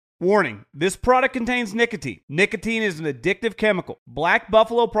Warning, this product contains nicotine. Nicotine is an addictive chemical. Black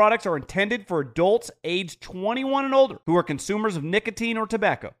Buffalo products are intended for adults aged 21 and older who are consumers of nicotine or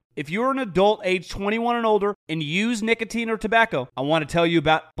tobacco. If you're an adult aged 21 and older and use nicotine or tobacco, I want to tell you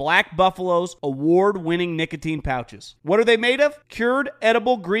about Black Buffalo's award-winning nicotine pouches. What are they made of? Cured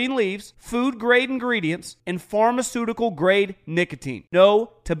edible green leaves, food-grade ingredients, and pharmaceutical-grade nicotine.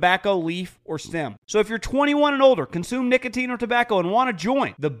 No tobacco leaf or stem. So if you're 21 and older, consume nicotine or tobacco, and want to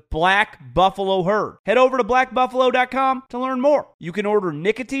join the Black Buffalo herd, head over to blackbuffalo.com to learn more. You can order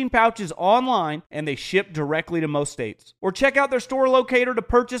nicotine pouches online, and they ship directly to most states. Or check out their store locator to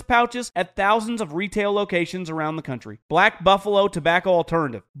purchase pouches at thousands of retail locations around the country. Black Buffalo Tobacco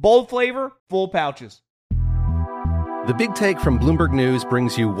Alternative. Bold flavor, full pouches. The Big Take from Bloomberg News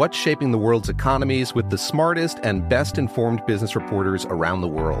brings you what's shaping the world's economies with the smartest and best-informed business reporters around the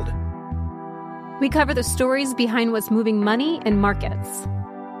world. We cover the stories behind what's moving money and markets,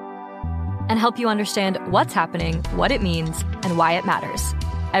 and help you understand what's happening, what it means, and why it matters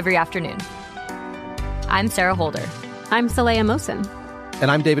every afternoon. I'm Sarah Holder. I'm Saleha Mohsin. And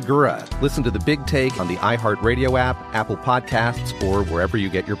I'm David Gura. Listen to The Big Take on the iHeartRadio app, Apple Podcasts, or wherever you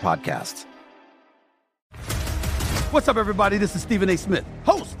get your podcasts. What's up, everybody? This is Stephen A. Smith,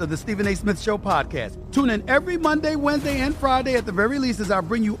 host of the Stephen A. Smith Show podcast. Tune in every Monday, Wednesday, and Friday at the very least as I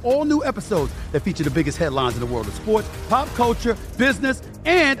bring you all new episodes that feature the biggest headlines in the world of sports, pop culture, business,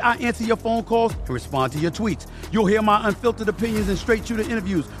 and I answer your phone calls and respond to your tweets. You'll hear my unfiltered opinions and straight-shooter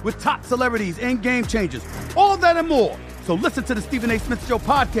interviews with top celebrities and game changers. All that and more. So listen to the Stephen A. Smith Show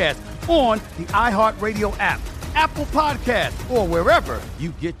podcast on the iHeartRadio app, Apple Podcasts, or wherever you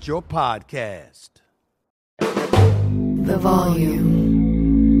get your podcast. The volume.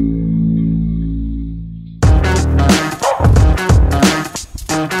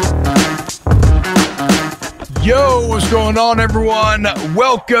 Yo, what's going on, everyone?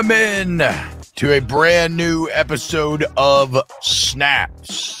 Welcome in to a brand new episode of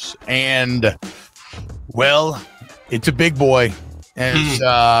Snaps. And, well, it's a big boy.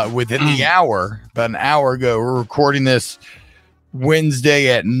 As within the hour, about an hour ago, we're recording this Wednesday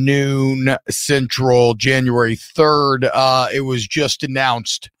at noon Central, January 3rd. It was just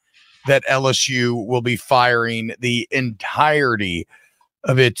announced that LSU will be firing the entirety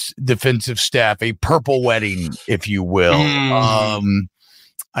of its defensive staff, a purple wedding, if you will.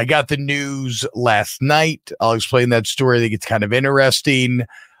 I got the news last night. I'll explain that story. I think it's kind of interesting,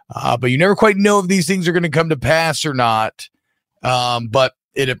 but you never quite know if these things are going to come to pass or not. But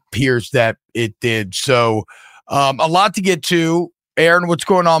it appears that it did. So, a lot to get to. Aaron, what's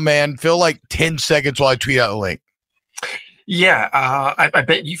going on, man? Feel like 10 seconds while I tweet out the link. Yeah, I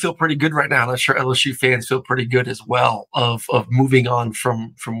bet you feel pretty good right now. I'm sure LSU fans feel pretty good as well of moving on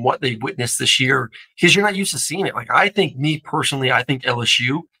from what they witnessed this year, because you're not used to seeing it. Like, I think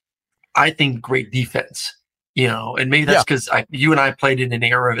LSU, I think great defense. And maybe that's because you and I played in an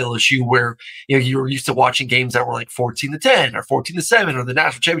era of LSU where, you were used to watching games that were like 14-10 or 14-7 or the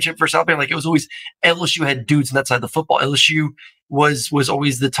national championship versus Alabama. Like, it was always LSU had dudes on that side of the football. LSU was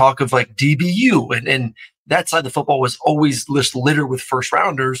always the talk of like DBU, and that side of the football was always littered with first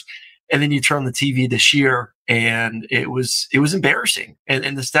rounders. And then you turn on the TV this year and it was embarrassing.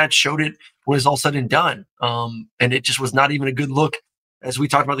 And the stats showed it when it was all said and done. And it just was not even a good look. As we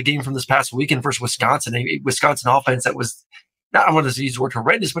talked about the game from this past weekend versus Wisconsin, a Wisconsin offense that was not, I want to use the word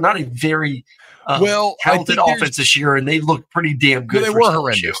horrendous, but not a very talented offense this year, and they looked pretty damn good. They were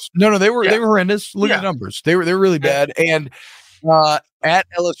horrendous. No, they were horrendous. Look at the numbers; they were really bad. And at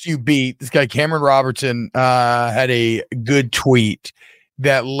LSU beat, this guy Cameron Robertson had a good tweet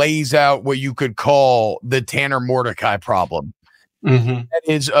that lays out what you could call the Tanner Mordecai problem. Mm-hmm. That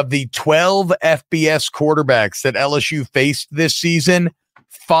is, of the 12 FBS quarterbacks that LSU faced this season,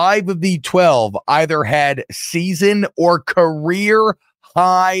 5 of the 12 either had season or career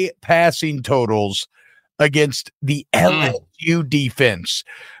high passing totals against the LSU defense,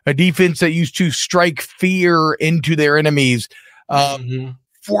 a defense that used to strike fear into their enemies. 42%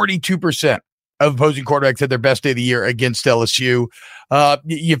 of opposing quarterbacks had their best day of the year against LSU.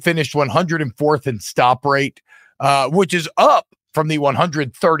 You finished 104th in stop rate, which is up from the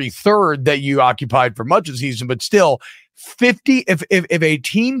 133rd that you occupied for much of the season, but still 50. If a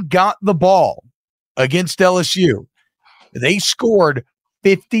team got the ball against LSU, they scored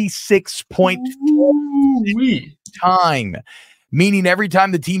 56.4 time, meaning every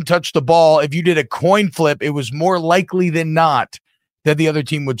time the team touched the ball, if you did a coin flip, it was more likely than not that the other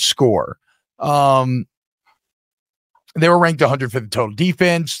team would score. They were ranked 105th total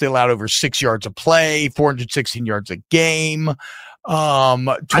defense. They allowed over 6 yards of play, 416 yards a game.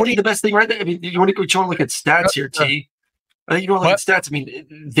 I think the best thing right there, I mean, you want to look at stats here, T. You know, like stats. I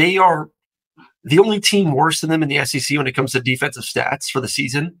mean, they are the only team worse than them in the SEC when it comes to defensive stats for the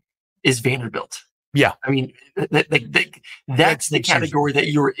season is Vanderbilt. Yeah. I mean, that's the category that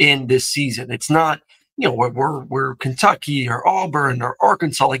you're in this season. It's not, you know, we're Kentucky or Auburn or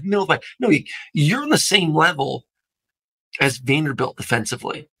Arkansas, like no, you're on the same level as Vanderbilt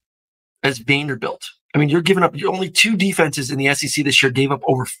defensively. As Vanderbilt. I mean, you're giving up only 2 defenses in the SEC this year gave up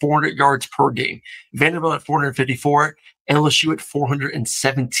over 400 yards per game. Vanderbilt at 454, LSU at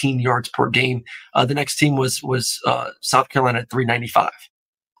 417 yards per game. The next team was South Carolina at 395.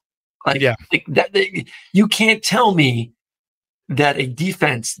 You can't tell me that a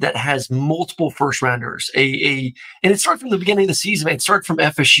defense that has multiple first rounders, and it started from the beginning of the season, man. It started from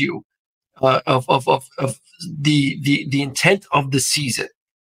FSU, of the intent of the season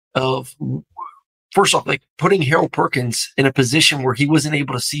of, first off, like putting Harold Perkins in a position where he wasn't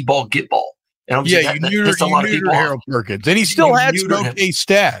able to see ball, get ball. And you neutered Harold Perkins, and he still had some okay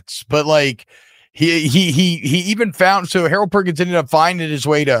stats, but like he even found, so Harold Perkins ended up finding his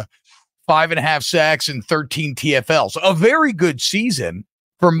way to 5.5 sacks and 13 TFLs, a very good season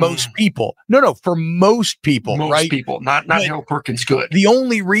for most people. No, for most people, right? Most people, not Harold Perkins good. The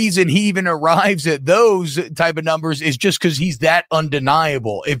only reason he even arrives at those type of numbers is just because he's that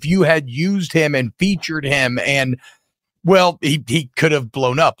undeniable. If you had used him and featured him, and well, he could have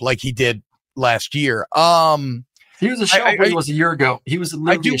blown up like he did last year. He was a shelf when he was a year ago. He was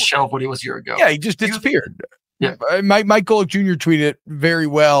literally a shelf when he was a year ago. Yeah, he just disappeared. Yeah, Mike Golick Jr. tweeted very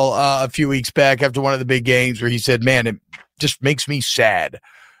well a few weeks back after one of the big games where he said, "Man, it just makes me sad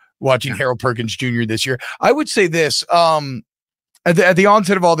watching Harold Perkins Jr. this year." I would say this at the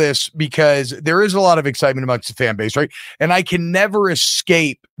onset of all this, because there is a lot of excitement amongst the fan base, right? And I can never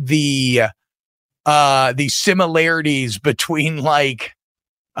escape the similarities between like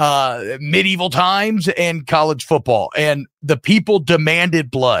medieval times and college football, and the people demanded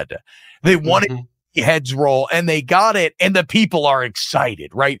blood. They wanted heads roll, and they got it, and the people are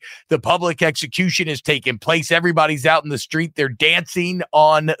excited, right? The public execution is taking place. Everybody's out in the street. They're dancing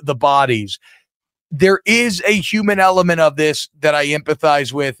on the bodies. There is a human element of this that I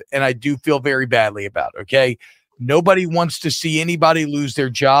empathize with, and I do feel very badly about, okay? Nobody wants to see anybody lose their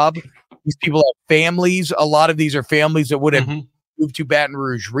job. These people have families. A lot of these are families that would have moved to Baton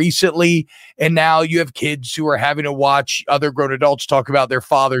Rouge recently, and now you have kids who are having to watch other grown adults talk about their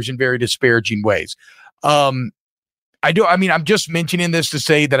fathers in very disparaging ways. I'm just mentioning this to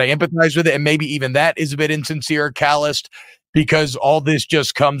say that I empathize with it, and maybe even that is a bit insincere, calloused, because all this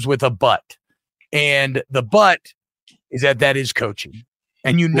just comes with a but, and the but is that is coaching,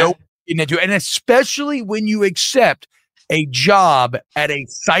 and and especially when you accept a job at a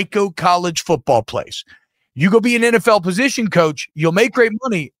psycho college football place. You go be an NFL position coach, you'll make great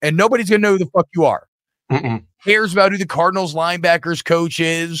money, and nobody's going to know who the fuck you are. Cares about who the Cardinals linebackers coach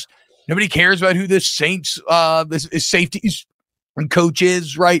is. Nobody cares about who the Saints safeties coach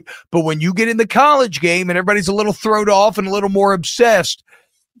is, right? But when you get in the college game and everybody's a little thrown off and a little more obsessed,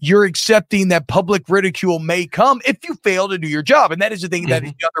 you're accepting that public ridicule may come if you fail to do your job. And that is the thing, that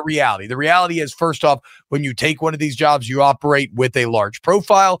is the other reality. The reality is, first off, when you take one of these jobs, you operate with a large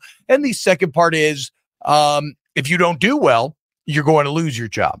profile. And the second part is, if you don't do well, you're going to lose your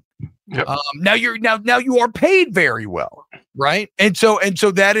job. Yep. Now you are paid very well, right? And so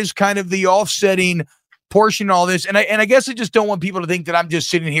that is kind of the offsetting portion of all this. And I guess I just don't want people to think that I'm just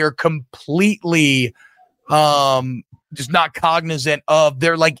sitting here completely just not cognizant of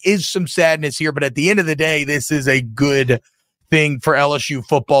there is some sadness here, but at the end of the day, this is a good thing for LSU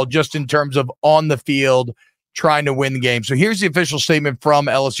football, just in terms of on the field trying to win the game. So here's the official statement from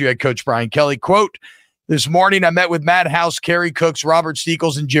LSU head coach Brian Kelly. Quote, "This morning, I met with Matt House, Kerry Cooks, Robert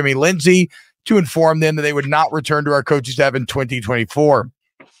Steekles, and Jimmy Lindsay to inform them that they would not return to our coaching staff in 2024.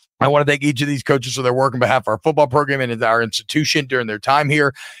 I want to thank each of these coaches for their work on behalf of our football program and our institution during their time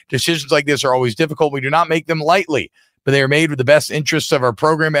here. Decisions like this are always difficult. We do not make them lightly, but they are made with the best interests of our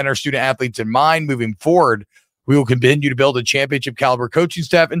program and our student athletes in mind. Moving forward, we will continue to build a championship caliber coaching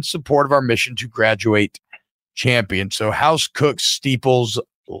staff in support of our mission to graduate champions." So House, Cooks, Steeples,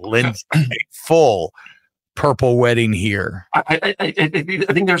 Lindsay, full purple wedding here. I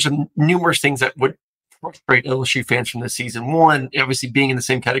think there's numerous things that would frustrate LSU fans from this season. One, obviously being in the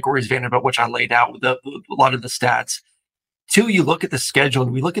same category as Vanderbilt, which I laid out with a lot of the stats. Two, you look at the schedule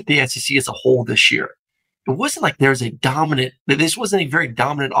and we look at the SEC as a whole this year. It wasn't like this wasn't a very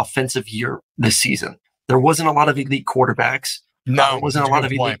dominant offensive year this season. There wasn't a lot of elite quarterbacks. No, there wasn't a lot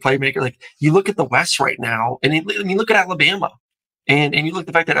of elite playmakers. Like, you look at the West right now, and you look at Alabama, and you look at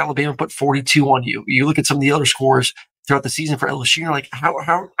the fact that Alabama put 42 on you. You look at some of the other scores throughout the season for LSU. You're like, how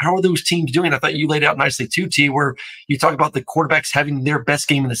are those teams doing? I thought you laid out nicely too, T, where you talk about the quarterbacks having their best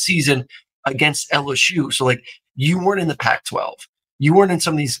game of the season against LSU. So like, you weren't in the Pac-12. You weren't in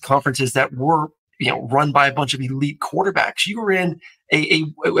some of these conferences that were, run by a bunch of elite quarterbacks. You were in a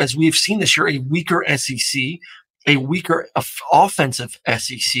as we've seen this year, a weaker SEC, a weaker offensive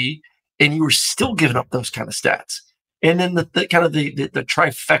SEC, and you were still giving up those kind of stats. And then the kind of the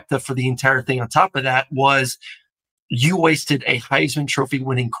trifecta for the entire thing on top of that was you wasted a Heisman Trophy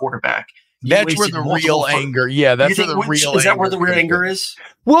winning quarterback. That's where the real anger. Yeah, that's where the real. Is that where the real anger is?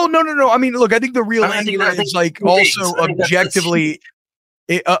 Well, no. I mean, look, I think the real anger is like also objectively.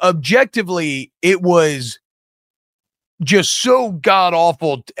 Objectively, it was just so god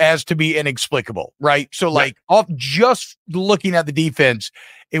awful as to be inexplicable, right? So, like, off just looking at the defense,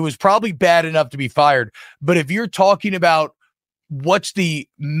 it was probably bad enough to be fired. But if you're talking about what's the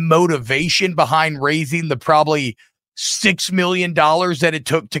motivation behind raising the probably $6 million that it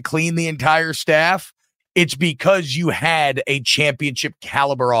took to clean the entire staff, it's because you had a championship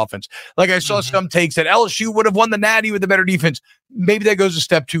caliber offense. Like I saw some takes that LSU would have won the Natty with a better defense. Maybe that goes a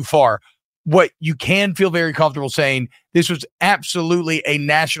step too far. What you can feel very comfortable saying, this was absolutely a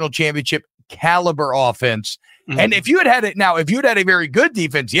national championship caliber offense. And if you had it now, if you'd had a very good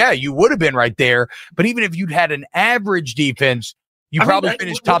defense, yeah, you would have been right there. But even if you'd had an average defense, you probably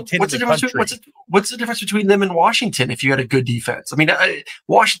finished top 10 in the country. What's the difference between them and Washington if you had a good defense? I mean,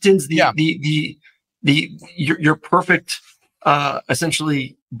 Washington's your perfect,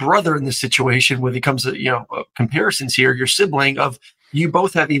 essentially brother in this situation when it comes to, comparisons here, your sibling of you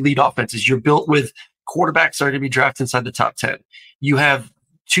both have elite offenses. You're built with quarterbacks that are going to be drafted inside the top 10. You have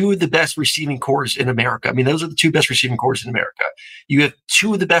two of the best receiving cores in America. I mean, those are the two best receiving cores in America. You have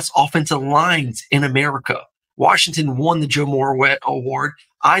two of the best offensive lines in America. Washington won the Joe Moore Award.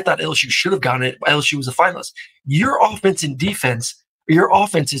 I thought LSU should have gotten it. LSU was a finalist. Your offense and defense, your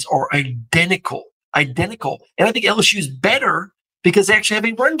offenses are identical. And I think LSU is better because they actually have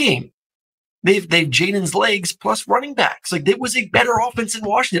a run game. They've Jaden's legs plus running backs. Like, there was a better offense in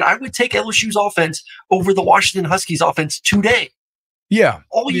Washington. I would take LSU's offense over the Washington Huskies offense today. Yeah.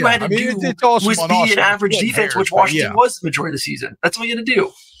 All you had to do was be an average defense, which Washington was the majority of the season. That's all you had to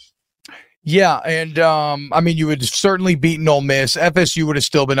do. Yeah, and you would have certainly beaten Ole Miss. FSU would have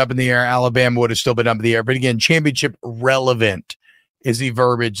still been up in the air. Alabama would have still been up in the air. But again, championship relevant is the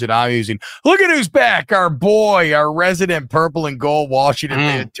verbiage that I'm using. Look at who's back. Our boy, our resident purple and gold Washington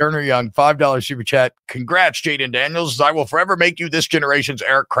fan, Turner Young, $5 super chat. Congrats, Jaden Daniels. I will forever make you this generation's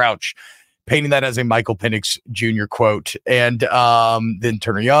Eric Crouch. Painting that as a Michael Penix Jr. quote. And then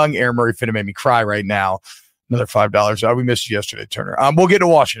Turner Young, Aaron Murray finna make me cry right now. Another $5. Oh, we missed you yesterday, Turner. We'll get to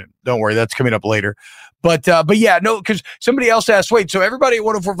Washington. Don't worry, that's coming up later. But yeah, no, because somebody else asked, wait, so everybody at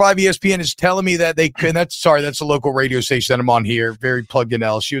 104.5 ESPN is telling me that they could, that's a local radio station that I'm on here, very plugged in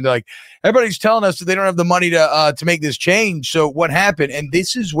LSU. And they're like, everybody's telling us that they don't have the money to make this change. So what happened? And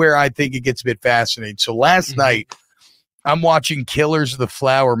this is where I think it gets a bit fascinating. So last night, I'm watching Killers of the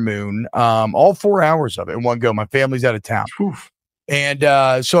Flower Moon, all 4 hours of it in one go. My family's out of town. Oof.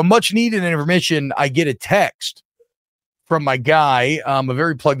 And so much needed intermission, I get a text from my guy, a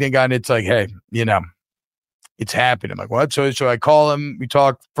very plugged in guy, and it's like, hey, it's happening. I'm like, what? So I call him, we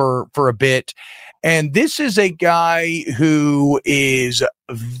talk for a bit. And this is a guy who is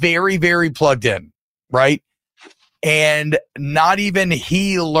very, very plugged in, right? And not even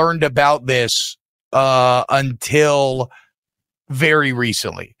he learned about this until very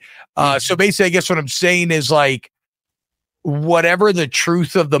recently. So basically, I guess what I'm saying is, like, whatever the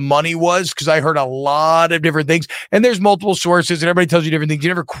truth of the money was, because I heard a lot of different things, and there's multiple sources and everybody tells you different things. You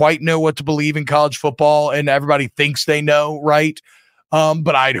never quite know what to believe in college football, and everybody thinks they know, right?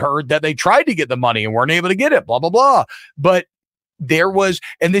 But I'd heard that they tried to get the money and weren't able to get it, blah, blah, blah. But there was,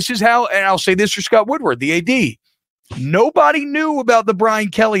 and this is how, and I'll say this for Scott Woodward, the AD, nobody knew about the Brian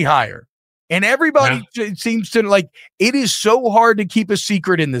Kelly hire. And everybody seems to, like, it is so hard to keep a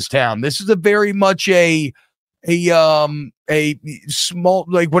secret in this town. This is a very much a small,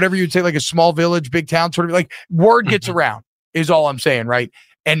 like, whatever you'd say, like a small village, big town sort of, like, word gets around is all I'm saying, right?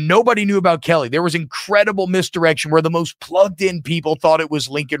 And nobody knew about Kelly. There was incredible misdirection where the most plugged in people thought it was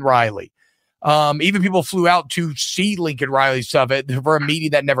Lincoln Riley. Even people flew out to see Lincoln Riley stuff for a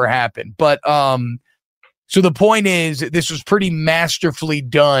meeting that never happened. But so the point is, this was pretty masterfully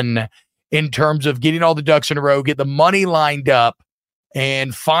done in terms of getting all the ducks in a row, get the money lined up,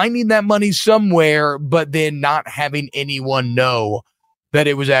 and finding that money somewhere, but then not having anyone know that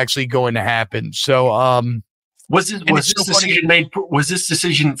it was actually going to happen. So, was this decision made? Was this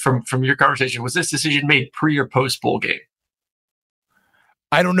decision from your conversation? Was this decision made pre or post bowl game?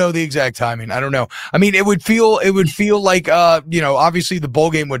 I don't know the exact timing. I don't know. I mean, it would feel like, obviously the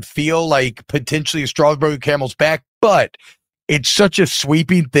bowl game would feel like potentially a straw broken camel's back, but it's such a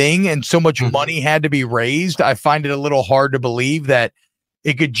sweeping thing and so much money had to be raised. I find it a little hard to believe that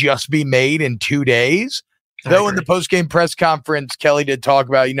it could just be made in 2 days. Though in the post-game press conference, Kelly did talk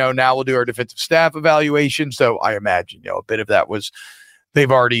about, now we'll do our defensive staff evaluation. So I imagine, a bit of that was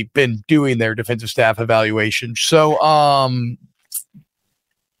they've already been doing their defensive staff evaluation. So,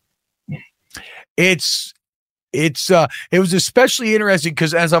 it was especially interesting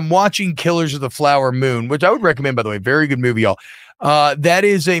because as I'm watching Killers of the Flower Moon, which I would recommend, by the way, very good movie, y'all. That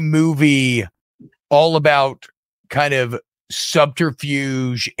is a movie all about kind of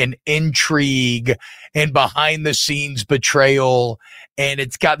subterfuge and intrigue and behind the scenes betrayal. And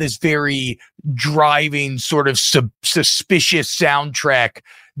it's got this very driving sort of suspicious soundtrack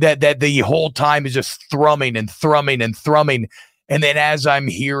that the whole time is just thrumming and thrumming and thrumming. And then as I'm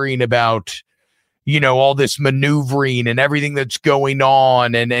hearing about, all this maneuvering and everything that's going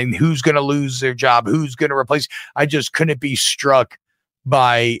on and who's going to lose their job, who's going to replace, I just couldn't be struck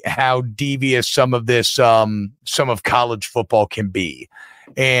by how devious some of this, some of college football can be,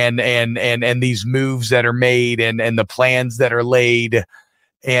 and these moves that are made and the plans that are laid.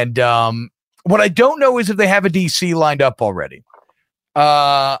 And what I don't know is if they have a DC lined up already.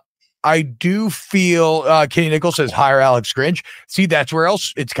 I do feel Kenny Nichols says hire Alex Grinch. See, that's where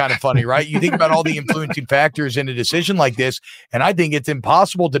else it's kind of funny, right? You think about all the influencing factors in a decision like this, and I think it's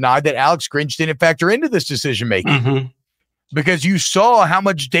impossible to deny that Alex Grinch didn't factor into this decision making. Because you saw how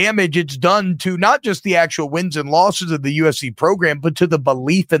much damage it's done to not just the actual wins and losses of the USC program, but to the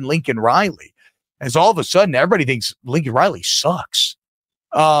belief in Lincoln Riley. As all of a sudden, everybody thinks Lincoln Riley sucks,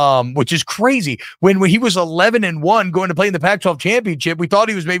 which is crazy. When he was 11-1 going to play in the Pac-12 championship, we thought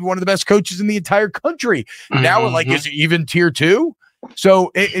he was maybe one of the best coaches in the entire country. Now we're like, is he even tier 2?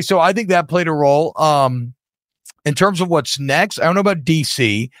 So I think that played a role. In terms of what's next, I don't know about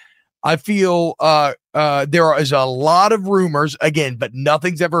DC. I feel there is a lot of rumors, again, but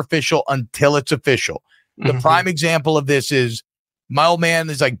nothing's ever official until it's official. The prime example of this is my old man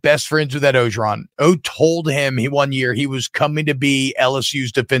is like best friends with Ed Ogeron. Told him one year he was coming to be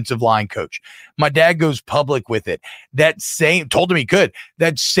LSU's defensive line coach. My dad goes public with it. Told him he could.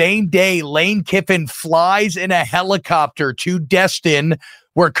 That same day, Lane Kiffin flies in a helicopter to Destin,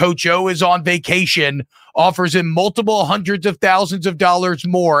 where Coach O is on vacation, offers him multiple hundreds of thousands of dollars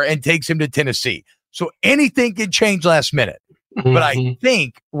more, and takes him to Tennessee. So anything can change last minute. But I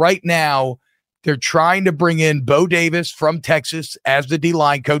think right now they're trying to bring in Bo Davis from Texas as the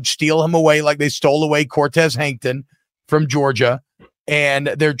D-line coach, steal him away like they stole away Cortez Hankton from Georgia. And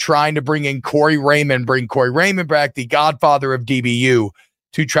they're trying to bring in Corey Raymond, bring Corey Raymond back, the godfather of DBU,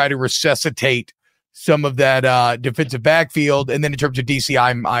 to try to resuscitate some of that defensive backfield. And then in terms of DC,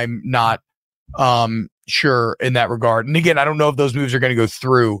 I'm not sure in that regard. And again, I don't know if those moves are going to go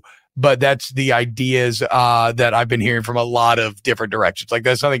through, but that's the ideas that I've been hearing from a lot of different directions. Like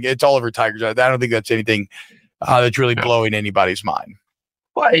that's something, it's all over Tigers. I don't think that's anything that's really blowing anybody's mind.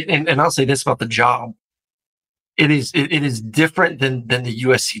 Well, and I'll say this about the job. It is different than the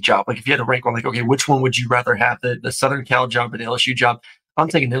USC job. Like if you had to rank one, like, okay, which one would you rather have, the Southern Cal job or the LSU job? I'm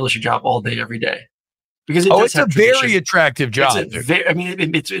taking the LSU job all day, every day. Because it's a very attractive job.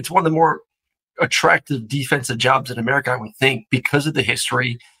 It's one of the more attractive defensive jobs in America, I would think, because of the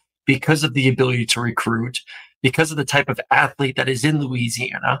history, because of the ability to recruit, because of the type of athlete that is in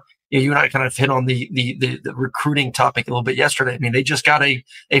Louisiana. You and I kind of hit on the recruiting topic a little bit yesterday. I mean, they just got a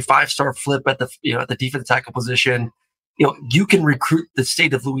 5-star flip at the defense tackle position. You can recruit the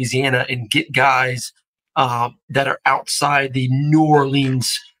state of Louisiana and get guys that are outside the New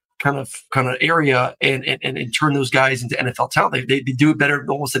Orleans kind of area and turn those guys into NFL talent. They do it better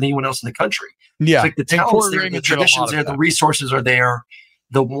almost than anyone else in the country. Yeah, it's like the talent's there, the traditions there, the resources are there,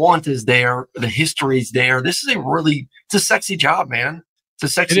 the want is there, the history's there. This is it's a sexy job, man. It's a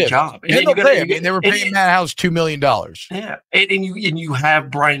sexy job. And they were paying Matt House $2 million. Yeah, and you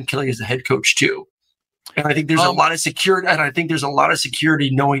have Brian Kelly as the head coach too. And I think there's a lot of security. And I think there's a lot of security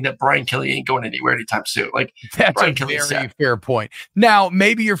knowing that Brian Kelly ain't going anywhere anytime soon. Like that's Brian a very fair point. Now,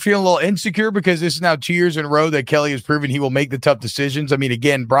 maybe you're feeling a little insecure because this is now 2 years in a row that Kelly has proven he will make the tough decisions. I mean,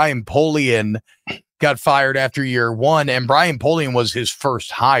 again, Brian Polian got fired after year 1, and Brian Polian was his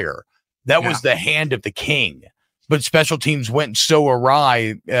first hire. That was the hand of the king. But special teams went so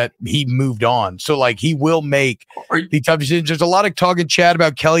awry that he moved on. So, like, he will make the tough decisions. There's a lot of talk and chat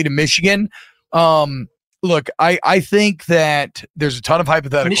about Kelly to Michigan. Look, I think that there's a ton of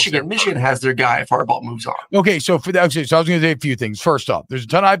hypotheticals. Michigan has their guy if Harbaugh moves on. Okay, so so I was going to say a few things. First off, there's a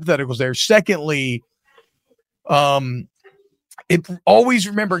ton of hypotheticals there. Secondly, Always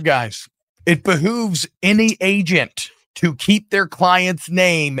remember, guys, it behooves any agent to keep their client's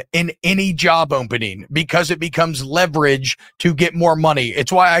name in any job opening because it becomes leverage to get more money.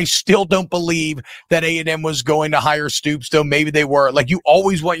 It's why I still don't believe that A&M was going to hire Stoops, though maybe they were. Like, you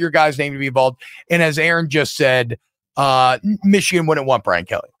always want your guy's name to be involved. And as Aaron just said, Michigan wouldn't want Brian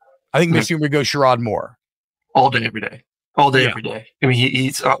Kelly. I think Michigan would go Sherrod Moore. All day, every day. All day, every day. I mean,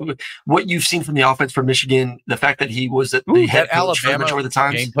 he's what you've seen from the offense for Michigan. The fact that he was the head coach for the majority of the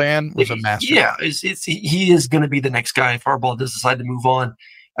time. Game plan was a master. Yeah, he is going to be the next guy if Harbaugh does decide to move on.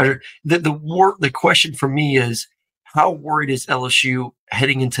 The question for me is, how worried is LSU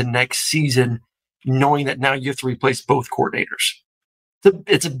heading into next season, knowing that now you have to replace both coordinators?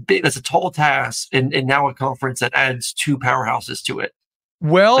 That's a tall task, and now a conference that adds two powerhouses to it.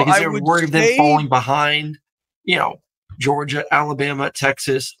 Well, is there worried of them falling behind? Georgia, Alabama,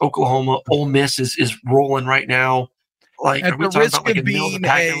 Texas, Oklahoma, Ole Miss is rolling right now. Like, are we talking about like a middle of the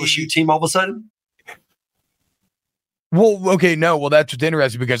pack LSU team all of a sudden? Well, okay, no. Well, that's what's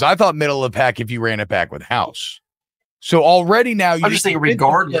interesting because I thought middle of the pack if you ran it back with House. So already now, I'm just thinking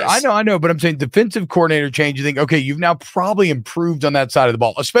regardless. I know, but I'm saying defensive coordinator change. You think, okay, you've now probably improved on that side of the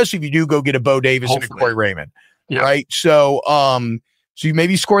ball, especially if you do go get a Bo Davis and a Corey Raymond, right? So, so you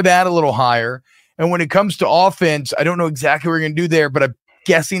maybe score that a little higher. And when it comes to offense, I don't know exactly what we're going to do there, but I'm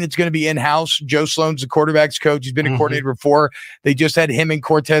guessing it's going to be in-house. Joe Sloan's the quarterback's coach. He's been a coordinator before. They just had him and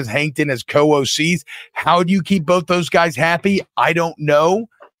Cortez Hankton as co-OCs. How do you keep both those guys happy? I don't know,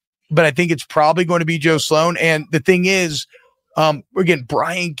 but I think it's probably going to be Joe Sloan. And the thing is, again,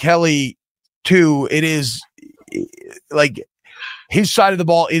 Brian Kelly, too, it is like his side of the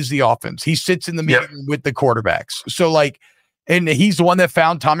ball is the offense. He sits in the meeting with the quarterbacks. So, like, and he's the one that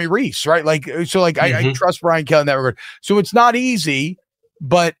found Tommy Rees, right? Like, so like I trust Brian Kelly in that regard. So it's not easy,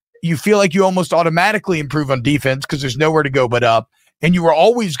 but you feel like you almost automatically improve on defense because there's nowhere to go but up. And you were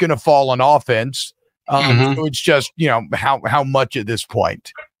always going to fall on offense. So it's just, how much at this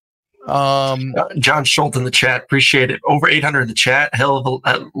point. John Schultz in the chat. Appreciate it. Over 800 in the chat. Hell of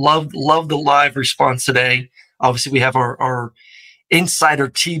a love the live response today. Obviously, we have our insider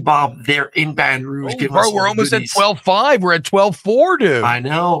T-Bob there in Baton Rouge. We're almost at 12.5. We're at 12.4, dude. I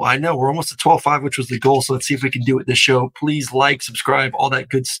know. We're almost at 12.5, which was the goal. So let's see if we can do it this show. Please like, subscribe, all that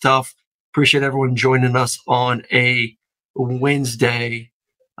good stuff. Appreciate everyone joining us on a Wednesday,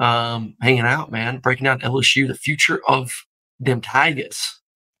 hanging out, man. Breaking down LSU, the future of them Tigers.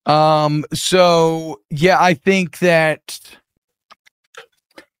 So yeah, I think that,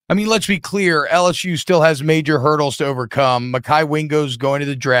 let's be clear. LSU still has major hurdles to overcome. Mekhi Wingo's going to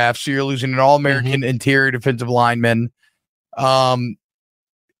the draft, so you're losing an All-American interior defensive lineman. The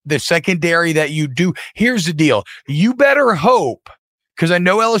secondary that you do, here's the deal. You better hope, because I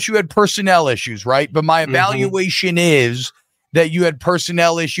know LSU had personnel issues, right? But my evaluation is that you had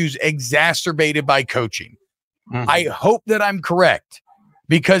personnel issues exacerbated by coaching. I hope that I'm correct,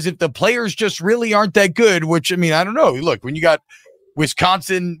 because if the players just really aren't that good, which, I don't know. Look, when you got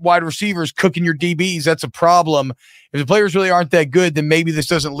Wisconsin wide receivers cooking your DBs, that's a problem. If the players really aren't that good, then maybe this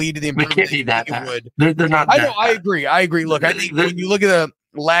doesn't lead to the improvement. It can't be that bad. They're not. I agree. Look, I think when you look at the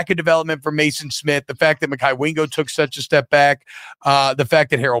lack of development for Mason Smith, the fact that Mekhi Wingo took such a step back, the fact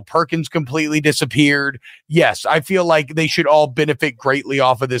that Harold Perkins completely disappeared. Yes, I feel like they should all benefit greatly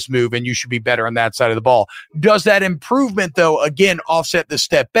off of this move, and you should be better on that side of the ball. Does that improvement, though, again, offset the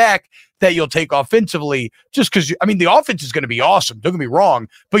step back that you'll take offensively? Just because, the offense is going to be awesome. Don't get me wrong,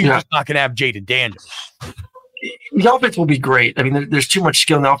 but you're just not going to have Jaden Daniels. The offense will be great. There's too much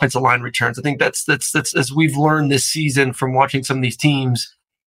skill in the offensive line returns. I think that's as we've learned this season from watching some of these teams.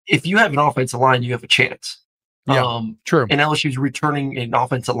 If you have an offensive line, you have a chance. Yeah, true. And LSU's returning an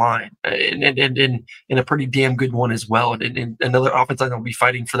offensive line and a pretty damn good one as well. And another offensive line that will be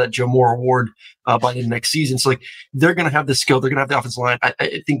fighting for that Joe Moore Award by the next season. So they're going to have the skill. They're going to have the offensive line.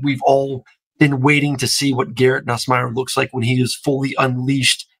 I think we've all been waiting to see what Garrett Nussmeier looks like when he is fully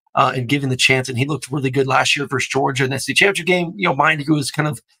unleashed and given the chance. And he looked really good last year versus Georgia in the SEC championship game. Mind you, it was kind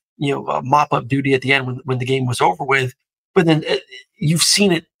of mop up duty at the end when the game was over with. But then you've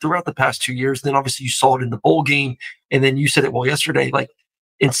seen it throughout the past 2 years. Then obviously you saw it in the bowl game. And then you said it yesterday, like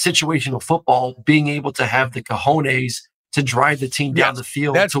in situational football, being able to have the cojones to drive the team down the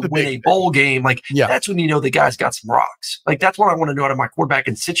field to win a bowl game. That's when the guy's got some rocks. That's what I want to know out of my quarterback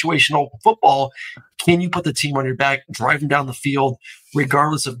in situational football. Can you put the team on your back, drive them down the field,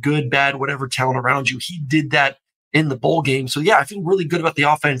 regardless of good, bad, whatever talent around you? He did that in the bowl game. So yeah, I feel really good about the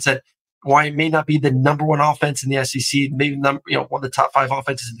offense that, why it may not be the number one offense in the SEC, maybe one of the top 5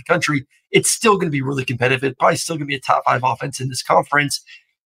 offenses in the country, it's still going to be really competitive. It's probably still going to be a top 5 offense in this conference.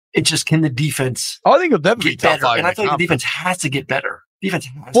 It's just, can the defense I think it'll definitely get better? And I feel like the defense has to get better.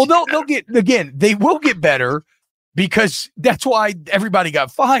 They'll get better because that's why everybody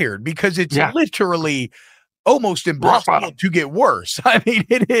got fired, because it's literally almost impossible to get worse. I mean,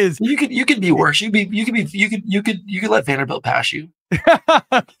 it is. You could be worse. You could let Vanderbilt pass you.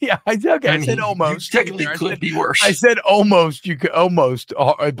 Yeah, I said almost. You technically could be worse. I said almost. You could almost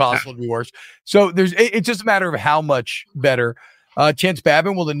impossible to be worse. So it's just a matter of how much better. Chance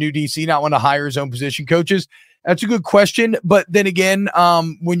Babin, will the new DC not want to hire his own position coaches? That's a good question. But then again,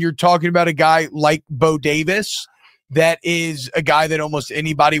 when you're talking about a guy like Bo Davis, that is a guy that almost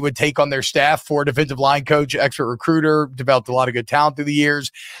anybody would take on their staff for a defensive line coach, expert recruiter, developed a lot of good talent through the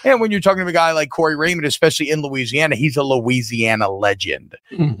years. And when you're talking to a guy like Corey Raymond, especially in Louisiana, he's a Louisiana legend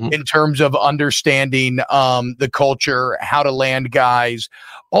in terms of understanding the culture, how to land guys.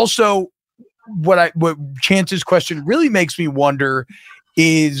 Also, what Chance's question really makes me wonder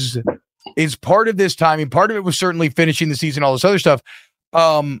is part of this timing, part of it was certainly finishing the season, all this other stuff.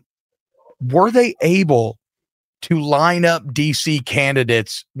 Were they able to line up DC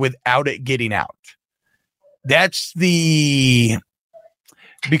candidates without it getting out? That's because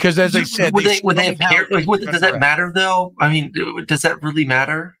as I said, would they have cared? Does that matter though? I mean, does that really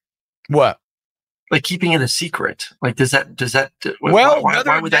matter? What? Like keeping it a secret? Like does that? Well,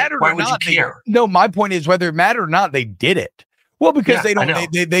 why would you care? No, my point is whether it mattered or not, they did it. Well, because they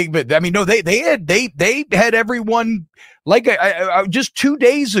don't. They had everyone. Like I just 2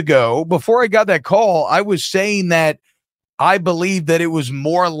 days ago, before I got that call, I was saying that I believe that it was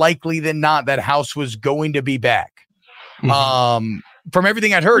more likely than not that House was going to be back. From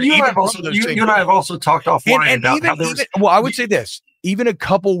everything I'd heard, you and I have also talked offline about how there was. Well, I would say this: even a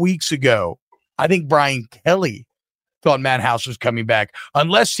couple weeks ago, I think Brian Kelly thought Matt House was coming back,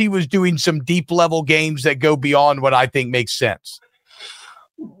 unless he was doing some deep level games that go beyond what I think makes sense.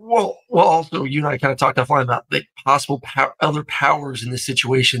 Well, also, you and I kind of talked offline about the possible other powers in this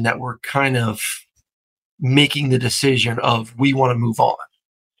situation that were kind of making the decision of we want to move on.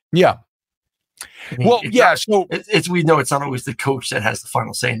 Yeah. I mean, so we know it's not always the coach that has the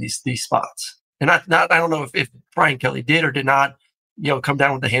final say in these spots. And I don't know if Brian Kelly did or did not, come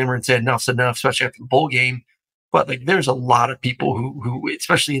down with the hammer and say enough's enough, especially after the bowl game. But like, there's a lot of people who,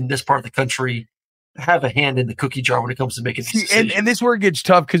 especially in this part of the country, have a hand in the cookie jar when it comes to making decisions. And this is where it gets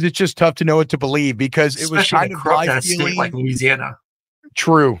tough, because it's just tough to know what to believe, because it was kind of my feeling, like Louisiana.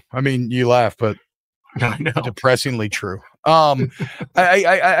 True. I mean, you laugh, but I know. Depressingly true.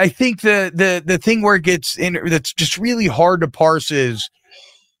 I think the thing where it gets in that's just really hard to parse is,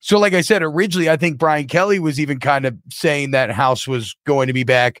 so like I said, originally, I think Brian Kelly was even kind of saying that House was going to be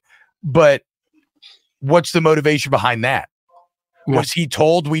back, but what's the motivation behind that? Yeah. Was he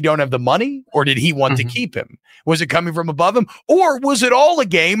told we don't have the money, or did he want to keep him? Was it coming from above him, or was it all a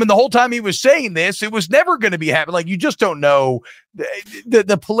game? And the whole time he was saying this, it was never going to be happening. Like, you just don't know.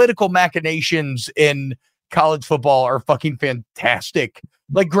 The political machinations in college football are fucking fantastic.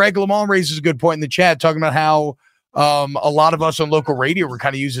 Like Greg Lamont raises a good point in the chat, talking about how a lot of us on local radio were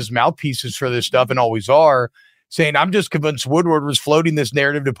kind of used as mouthpieces for this stuff, and always are, saying, I'm just convinced Woodward was floating this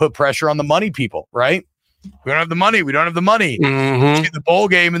narrative to put pressure on the money people, right? We don't have the money. We don't have the money. In the bowl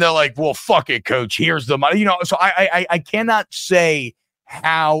game, and they're like, well, fuck it, coach. Here's the money. So I cannot say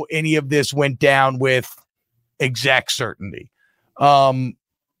how any of this went down with exact certainty. I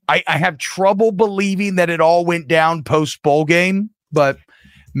have trouble believing that it all went down post bowl game, but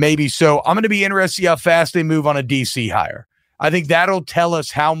maybe so. I'm going to be interested to see how fast they move on a DC hire. I think that'll tell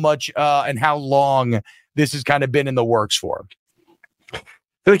us how much and how long this has kind of been in the works for. I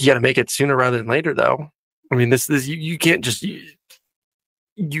feel like you got to make it sooner rather than later, though. I mean, this you can't just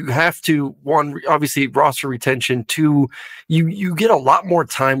you have to, one, obviously roster retention. Two, you get a lot more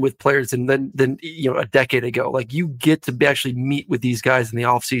time with players than a decade ago. Like, you get to actually meet with these guys in the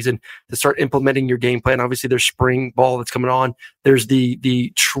off season to start implementing your game plan. Obviously, there's spring ball that's coming on. There's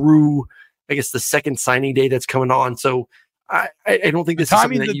the true, I guess, the second signing day that's coming on. So I don't think this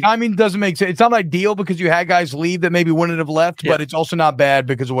timing doesn't make sense. It's not ideal because you had guys leave that maybe wouldn't have left, but it's also not bad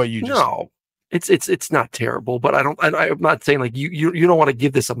because of what you just said. It's not terrible, but I'm not saying like you don't want to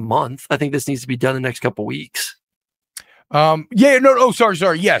give this a month. I think this needs to be done in the next couple of weeks. Sorry.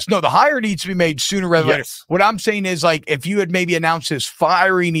 Yes. No, the hire needs to be made sooner rather than later. What I'm saying is, like, if you had maybe announced his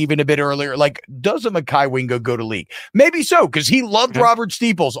firing even a bit earlier, like, does a Mekhi Wingo go to league? Maybe so, because he loved Robert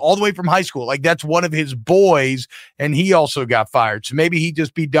Steeples all the way from high school. Like, that's one of his boys, and he also got fired. So maybe he'd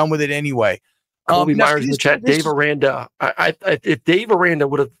just be done with it anyway. Colby Myers in the chat. Dave Aranda. If Dave Aranda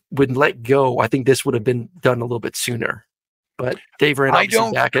would let go, I think this would have been done a little bit sooner. But Dave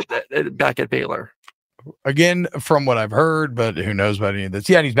Aranda back at Baylor. again, from what I've heard, but who knows about any of this?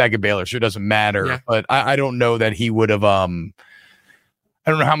 Yeah, and he's back at Baylor, so it doesn't matter. Yeah. But I don't know that he would have. I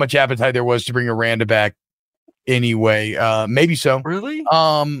don't know how much appetite there was to bring Aranda back. Anyway, maybe so. Really?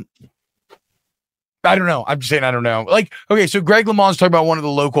 I don't know. I'm just saying I don't know. Like, okay, so Greg LeMond's talking about one of the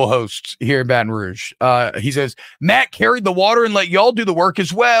local hosts here in Baton Rouge. He says, Matt carried the water and let y'all do the work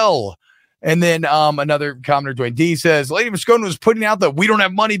as well. And then another commenter, Dwayne D, says, Lady Moscona was putting out the we don't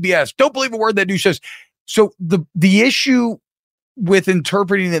have money BS. Don't believe a word that dude says. So the issue with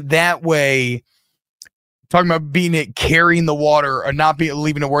interpreting it that way, talking about being it carrying the water or not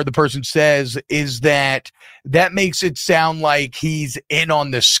believing a word the person says, is that makes it sound like he's in on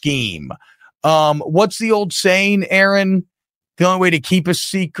the scheme. What's the old saying, Aaron? The only way to keep a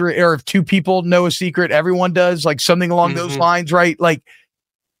secret, or if two people know a secret, everyone does, like something along those lines, right? Like,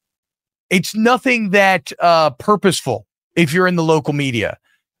 it's nothing that purposeful if you're in the local media.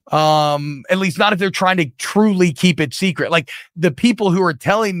 At least not if they're trying to truly keep it secret. Like the people who are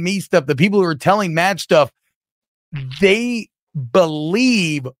telling me stuff, the people who are telling Matt stuff, they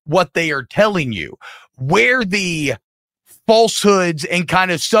believe what they are telling you. Where the falsehoods and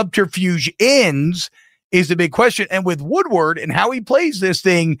kind of subterfuge ends is the big question. And with Woodward and how he plays this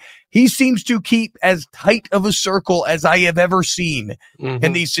thing, he seems to keep as tight of a circle as I have ever seen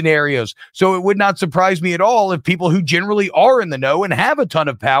in these scenarios. So it would not surprise me at all if people who generally are in the know and have a ton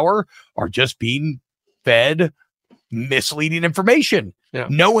of power are just being fed misleading information,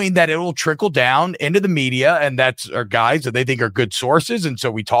 knowing that it will trickle down into the media, and that's our guys that they think are good sources. And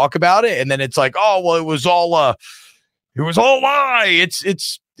so we talk about it, and then it's like, oh, well, it was all lie.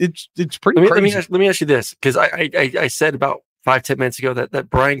 It's pretty crazy. Let me ask you this, because I said about 5-10 minutes ago that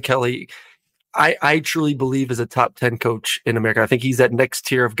Brian Kelly, I truly believe is a top 10 coach in America. I think he's that next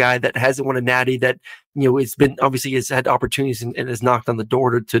tier of guy that hasn't won a natty, that, it's been obviously has had opportunities and has knocked on the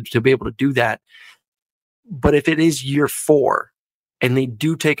door to be able to do that. But if it is year 4 and they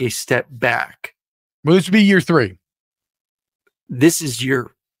do take a step back, well, this would be year 3. This is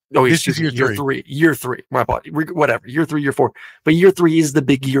year 3. Year 3. My body, whatever. Year 3, year 4. But year 3 is the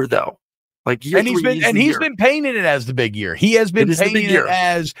big year, though. Like year he's been painting it as the big year. He has been painting it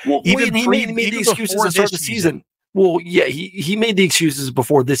as even he made the excuses to start the season. Well, yeah, he made the excuses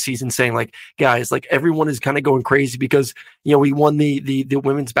before this season, saying like, guys, like everyone is kind of going crazy because we won the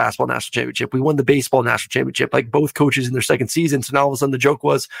women's basketball national championship, we won the baseball national championship, like both coaches in their second season. So now all of a sudden the joke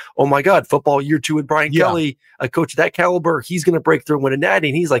was, oh my God, football year 2 with Brian Kelly, a coach of that caliber, he's going to break through and win a natty.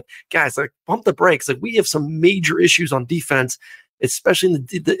 And he's like, guys, like pump the brakes. Like we have some major issues on defense, especially in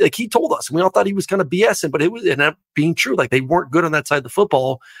the like he told us. We all thought he was kind of BSing, but it ended up being true. Like they weren't good on that side of the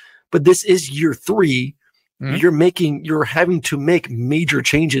football. But this is year 3. You're having to make major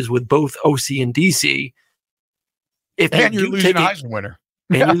changes with both OC and DC. And you're losing a Heisman winner.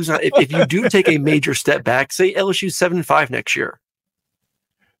 If you do take a major step back, say LSU 7-5 next year.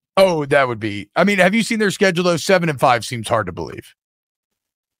 Oh, that would be. I mean, have you seen their schedule? Though 7-5 seems hard to believe.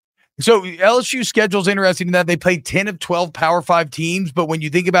 So LSU's schedule is interesting in that they play 10 of 12 Power 5 teams, but when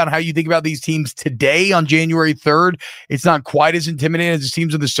you think about how you think about these teams today on January 3rd, it's not quite as intimidating as it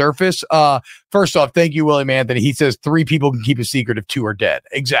seems on the surface. First off, thank you, William Anthony. He says 3 people can keep a secret if 2 are dead.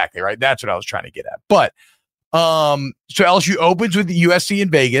 Exactly, right? That's what I was trying to get at. But so LSU opens with the USC in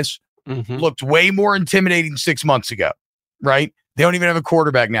Vegas. Looked way more intimidating 6 months ago, right? They don't even have a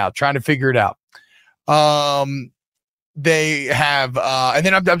quarterback now, trying to figure it out. They have, and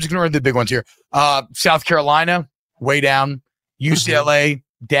then I'm just going to run the big ones here. South Carolina, way down. UCLA,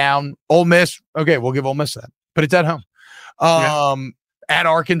 down. Ole Miss, okay, we'll give Ole Miss that. But it's at home. At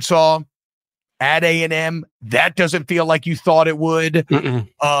Arkansas, at A&M, that doesn't feel like you thought it would.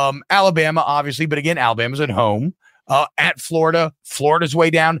 Alabama, obviously, but again, Alabama's at home. At Florida, Florida's way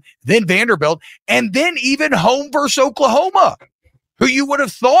down. Then Vanderbilt, and then even home versus Oklahoma, who you would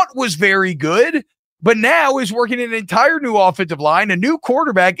have thought was very good, but now is working an entire new offensive line, a new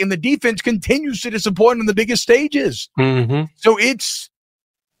quarterback, and the defense continues to disappoint on the biggest stages. So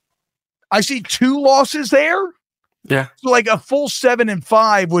I see 2 losses there. Yeah. So like a full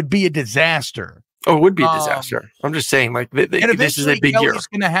 7-5 would be a disaster. Oh, it would be a disaster. I'm just saying, like, this is a big year. He's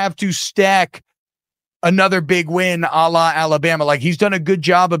going to have to stack another big win a la Alabama. Like, he's done a good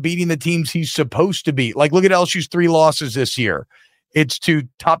job of beating the teams he's supposed to beat. Like, look at LSU's 3 losses this year. It's to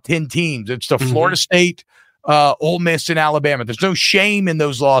top 10 teams. It's to Florida State, Ole Miss, and Alabama. There's no shame in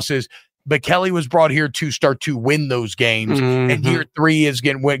those losses, but Kelly was brought here to start to win those games. And year 3 is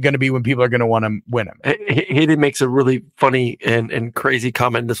going to be when people are going to want to win them. Hayden makes a really funny and crazy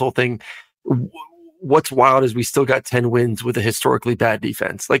comment in this whole thing. What's wild is we still got 10 wins with a historically bad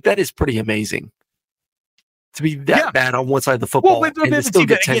defense. Like, that is pretty amazing. to be that bad on one side of the football. Well, and still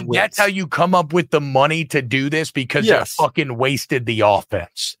get 10 wins. That's how you come up with the money to do this, because you fucking wasted the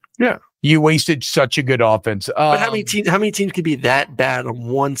offense. Yeah. You wasted such a good offense. But how many teams could be that bad on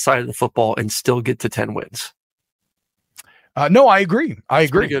one side of the football and still get to 10 wins? No, I agree. I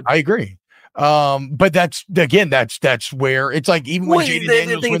agree. But that's where it's like, even when Jaden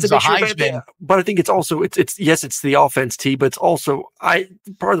Daniels wins the Heisman. But I think it's also it's the offense, T, but it's also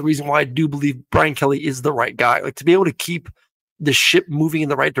part of the reason why I do believe Brian Kelly is the right guy. Like, to be able to keep the ship moving in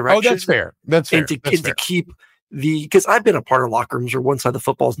the right direction. Oh, that's fair. That's fair. And to keep because I've been a part of locker rooms where one side of the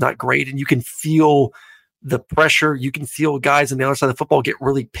football is not great, and you can feel the pressure. You can feel guys on the other side of the football get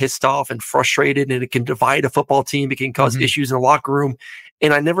really pissed off and frustrated, and it can divide a football team. It can cause issues in the locker room.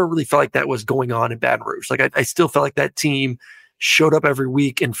 And I never really felt like that was going on in Baton Rouge. Like, I still felt like that team showed up every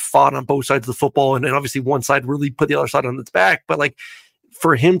week and fought on both sides of the football. And obviously one side really put the other side on its back. But like,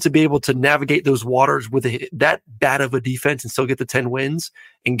 for him to be able to navigate those waters with that bad of a defense and still get the 10 wins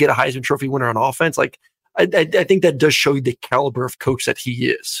and get a Heisman Trophy winner on offense, like, I think that does show you the caliber of coach that he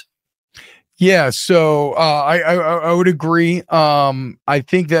is. Yeah, so I would agree. I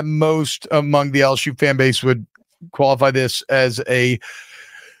think that most among the LSU fan base would qualify this as a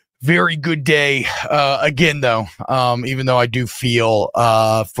very good day. Again, though, even though I do feel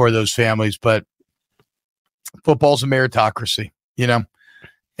for those families, but football's a meritocracy, you know?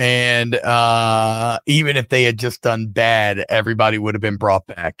 And even if they had just done bad, everybody would have been brought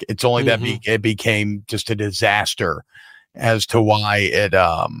back. It's only that it became just a disaster as to why it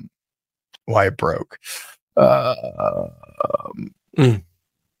broke. Them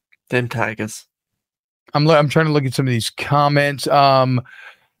Tigers. I'm trying to look at some of these comments. Anthony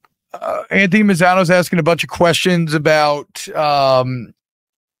Mazzano's asking a bunch of questions about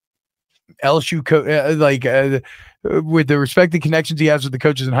LSU with the respected connections he has with the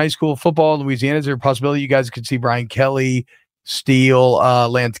coaches in high school football in Louisiana. Is there a possibility you guys could see Brian Kelly steal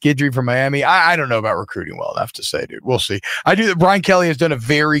Lance Guidry from Miami? I don't know about recruiting well enough to say, dude. We'll see. I do. Brian Kelly has done a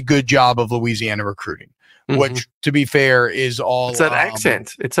very good job of Louisiana recruiting, which, to be fair, is all. It's that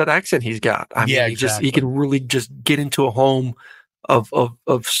accent. It's that accent he's got. I mean, exactly. He can really just get into a home of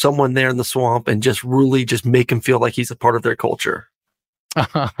someone there in the swamp and just really just make him feel like he's a part of their culture.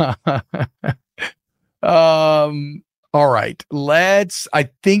 All right. I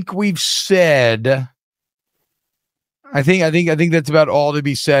think we've said. I think that's about all to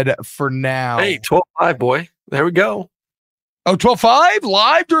be said for now. Hey, 12-5, boy. There we go. Oh, 12-5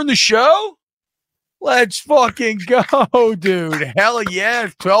 live during the show? Let's fucking go, dude. Hell yeah.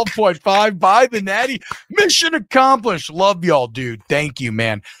 12.5 by the Natty. Mission accomplished. Love y'all, dude. Thank you,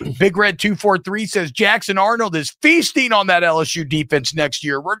 man. Big Red 243 says Jackson Arnold is feasting on that LSU defense next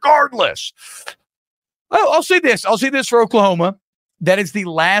year, regardless. I'll say this. I'll say this for Oklahoma. That is the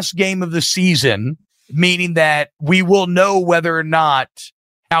last game of the season, meaning that we will know whether or not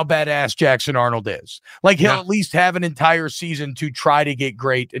how badass Jackson Arnold is. Like, he'll at least have an entire season to try to get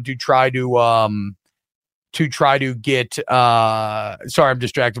great and to try to get sorry, I'm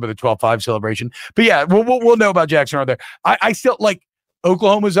distracted by the 12-5 celebration. But yeah, we'll know about Jackson Arnold there. I still like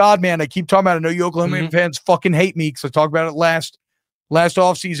Oklahoma's odd, man. I keep talking about it. I know you Oklahoma fans fucking hate me because I talked about it last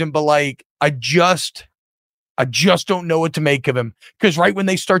offseason, but like I just don't know what to make of him, because right when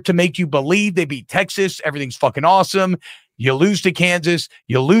they start to make you believe they beat Texas, everything's fucking awesome. You lose to Kansas,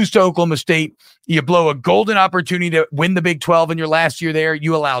 you lose to Oklahoma State, you blow a golden opportunity to win the Big 12 in your last year there.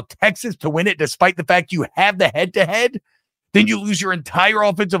 You allow Texas to win it despite the fact you have the head-to-head. Then you lose your entire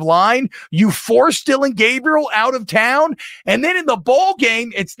offensive line. You force Dylan Gabriel out of town. And then in the bowl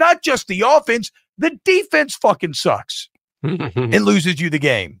game, it's not just the offense. The defense fucking sucks and loses you the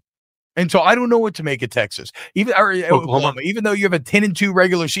game. And so I don't know what to make of Texas, Oklahoma. Even though you have a 10-2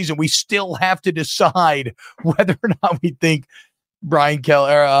 regular season, we still have to decide whether or not we think Brian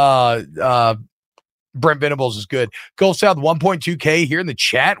Kelly or Brent Venables is good. Gulf South 1.2K here in the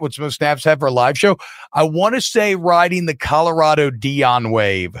chat. What's most snaps have for a live show? I want to say riding the Colorado Deion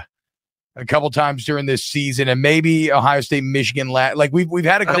wave a couple times during this season, and maybe Ohio State, Michigan. Like we've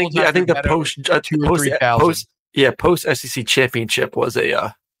had a couple times. I think the post 2,000 or 3,000. Post SEC championship was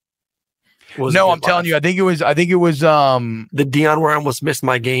a. I'm telling you, I think it was the Deion where I almost missed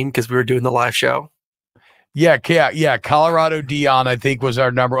my game because we were doing the live show. Yeah. Colorado Deion, I think, was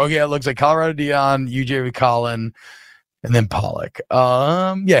our number. Okay, it looks like Colorado Deion, UJ Collin, and then Pollock.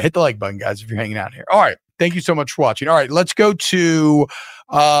 Hit the like button, guys, if you're hanging out here. All right. Thank you so much for watching. All right, let's go to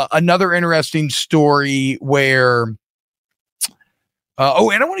another interesting story where and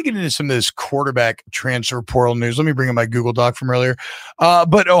I want to get into some of this quarterback transfer portal news. Let me bring up my Google Doc from earlier.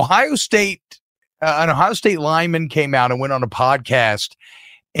 But Ohio State, an Ohio State lineman came out and went on a podcast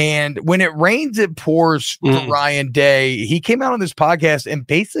And when it rains, it pours for Ryan Day. He came out on this podcast and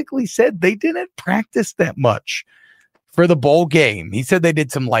basically said they didn't practice that much for the bowl game. He said they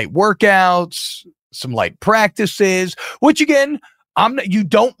did some light workouts, some light practices, which again, you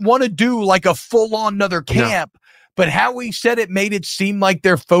don't want to do like a full-on another camp. No. But how he said it made it seem like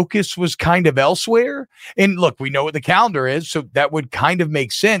their focus was kind of elsewhere. And look, we know what the calendar is, so that would kind of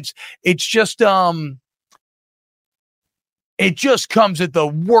make sense. It's just it just comes at the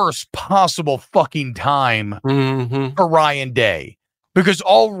worst possible fucking time for Ryan Day. Because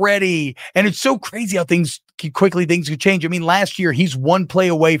already, and it's so crazy how things could change. I mean, last year, he's one play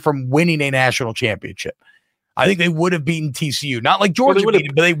away from winning a national championship. I think they would have beaten TCU. Not like Georgia beat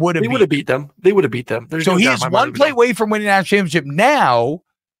them, but they would have beat them. They would have beat them. So he's one play away from winning a national championship. Now,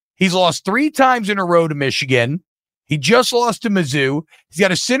 he's lost 3 times in a row to Michigan. He just lost to Mizzou. He's got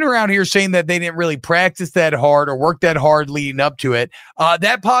to sit around here saying that they didn't really practice that hard or work that hard leading up to it.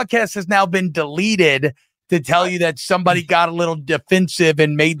 That podcast has now been deleted to tell you that somebody got a little defensive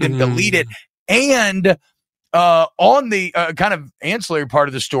and made them delete it. And on the kind of ancillary part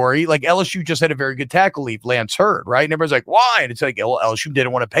of the story, like LSU just had a very good tackle leave, Lance Hurd, right? And everybody's like, why? And it's like, well, LSU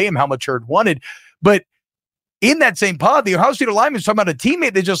didn't want to pay him how much Hurd wanted. But in that same pod, the Ohio State lineman is talking about a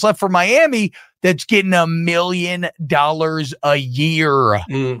teammate that just left for Miami that's getting $1 million a year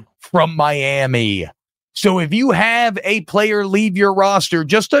from Miami. So if you have a player leave your roster,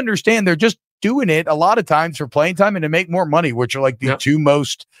 just understand they're just doing it a lot of times for playing time and to make more money, which are like the two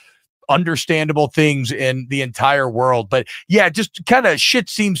most understandable things in the entire world. But yeah, just kind of shit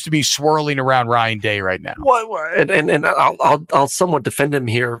seems to be swirling around Ryan Day right now. Well, and I'll somewhat defend him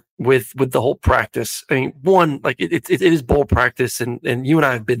here with the whole practice. I mean, one, like it is bowl practice, and you and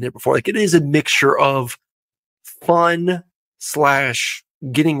I have been there before. Like it is a mixture of fun /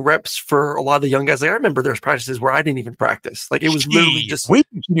 getting reps for a lot of the young guys. Like I remember there's practices where I didn't even practice. Like it was literally just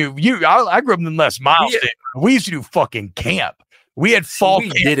I grew up in Les Miles. We used to do fucking camp. We had fall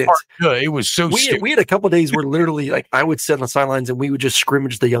camp. Did it. It was so stupid. We had a couple of days where literally like I would sit on the sidelines and we would just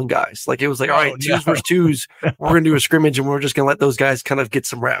scrimmage the young guys. Like it was like, all right, 2s versus 2s. We're going to do a scrimmage and we're just going to let those guys kind of get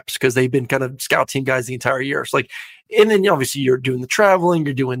some reps because they've been kind of scout team guys the entire year. So like, and then obviously you're doing the traveling,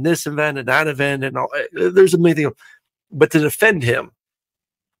 you're doing this event and that event and all. There's a million things. But to defend him,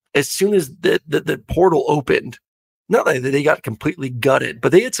 as soon as the portal opened, not that they got completely gutted,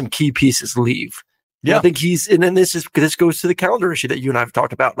 but they had some key pieces leave. Yeah, I think and then this goes to the calendar issue that you and I have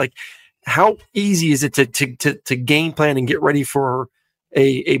talked about. Like, how easy is it to game plan and get ready for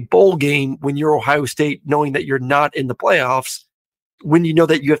a bowl game when you're Ohio State, knowing that you're not in the playoffs, when you know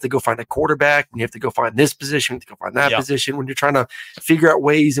that you have to go find a quarterback and you have to go find this position, you have to go find that position, when you're trying to figure out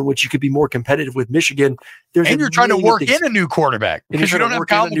ways in which you could be more competitive with Michigan. And you're trying to work in a new quarterback because you don't have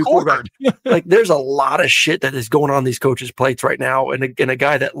Kyle McCord. Like there's a lot of shit that is going on these coaches' plates right now. And a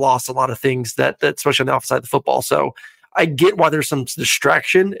guy that lost a lot of things that especially on the offside of the football. So I get why there's some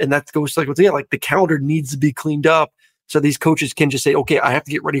distraction, and that goes like the calendar needs to be cleaned up so these coaches can just say, okay, I have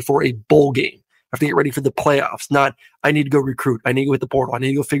to get ready for a bowl game. I have to get ready for the playoffs. Not, I need to go recruit. I need to go hit the portal. I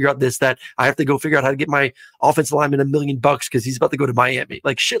need to go figure out this, that. I have to go figure out how to get my offensive lineman $1 million because he's about to go to Miami.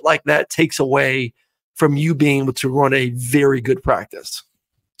 Like shit like that takes away from you being able to run a very good practice.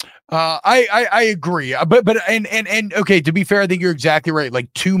 I agree. But okay, to be fair, I think you're exactly right.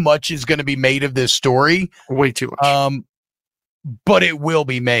 Like too much is going to be made of this story. Way too much. But it will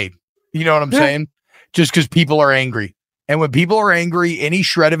be made. You know what I'm saying? Just because people are angry. And when people are angry, any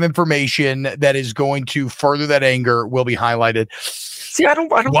shred of information that is going to further that anger will be highlighted. See, I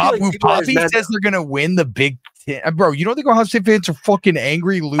don't Wabu Poppy says they're going to win the Big Ten. Bro, you don't think Ohio State fans are fucking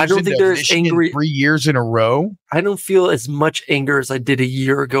angry losing I don't think they're angry 3 years in a row? I don't feel as much anger as I did a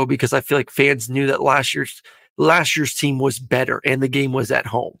year ago because I feel like fans knew that last year's team was better and the game was at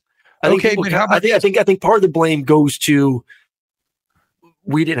home. I think part of the blame goes to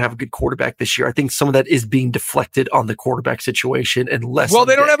we didn't have a good quarterback this year. I think some of that is being deflected on the quarterback situation and less. Well,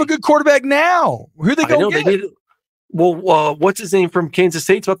 they don't have a good quarterback now. Who are they going to get? What's his name from Kansas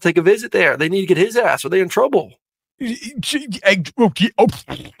State's about to take a visit there? They need to get his ass. Are they in trouble? We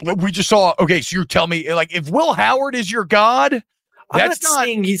just saw. Okay, so you're telling me like if Will Howard is your god, I'm not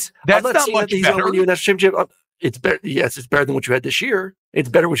saying he's going to win you a national championship. It's better. Yes, it's better than what you had this year. It's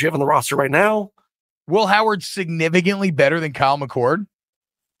better what you have on the roster right now. Will Howard significantly better than Kyle McCord?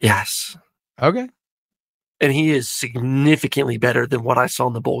 Yes. Okay. And he is significantly better than what I saw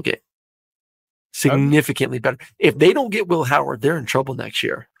in the bowl game. Significantly better. If they don't get Will Howard, they're in trouble next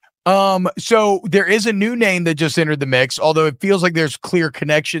year. So there is a new name that just entered the mix, although it feels like there's clear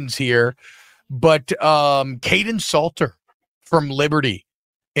connections here. But Caden Salter from Liberty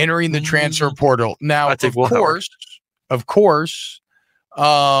entering the transfer portal. Now, of course,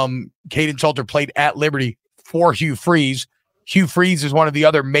 Caden Salter played at Liberty for Hugh Freeze. Hugh Freeze is one of the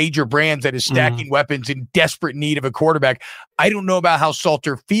other major brands that is stacking weapons in desperate need of a quarterback. I don't know about how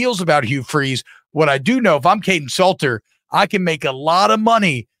Salter feels about Hugh Freeze. What I do know, if I'm Caden Salter, I can make a lot of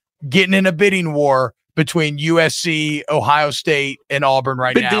money getting in a bidding war between USC, Ohio State, and Auburn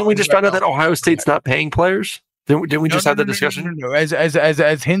now. But didn't we just find out that Ohio State's not paying players? Didn't we just have that discussion? No. As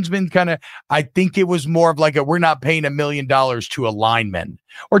Hinsman kind of, I think it was more of like we're not paying $1 million to a lineman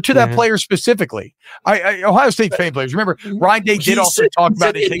or to that player specifically. Ohio State fan players. Remember, Ryan Day did also talk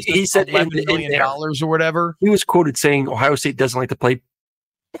about it. He said $11 million or whatever. He was quoted saying Ohio State doesn't like to play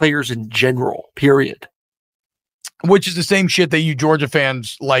players in general, period. Which is the same shit that you Georgia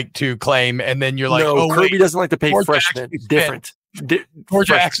fans like to claim. And then you're like, Kirby doesn't like to pay freshmen. Different.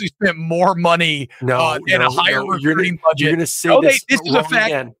 Georgia actually spent more money and a higher recruiting budget. You're going to say this is a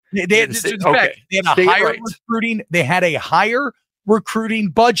fact. This is a fact. They had a higher recruiting. They had a higher recruiting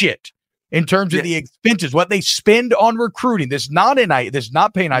budget in terms of the expenses, what they spend on recruiting. This is not paying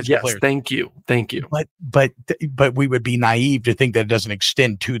high school players. Thank you. But we would be naive to think that it doesn't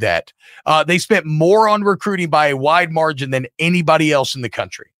extend to that. They spent more on recruiting by a wide margin than anybody else in the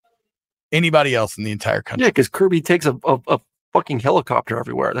country. Anybody else in the entire country. Yeah, because Kirby takes a fucking helicopter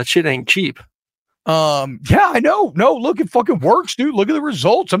everywhere. That shit ain't cheap. Yeah, I know. No, look, it fucking works, dude. Look at the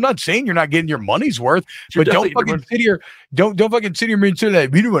results. I'm not saying you're not getting your money's worth, but don't fucking sit here. Don't fucking sit here and say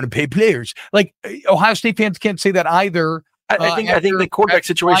that we don't want to pay players. Like Ohio State fans can't say that either. I think the quarterback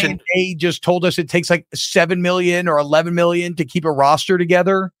situation. They just told us it takes like $7 million or $11 million to keep a roster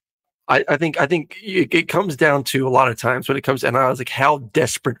together. I think it comes down to a lot of times when it comes, and I was like, how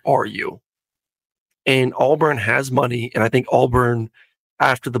desperate are you? And Auburn has money, and I think Auburn,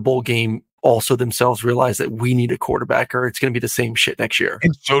 after the bowl game, also themselves realize that we need a quarterback, or it's going to be the same shit next year.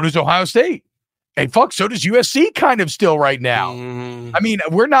 And so does Ohio State. And so does USC kind of still right now. I mean,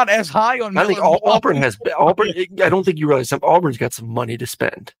 we're not as high on. I think Auburn has Auburn. I don't think you realize Auburn's got some money to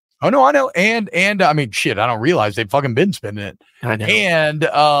spend. Oh no, I know. And I mean, shit, I don't realize they've fucking been spending it. I know.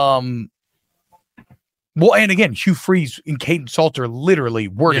 And well, and again, Hugh Freeze and Caden Salter literally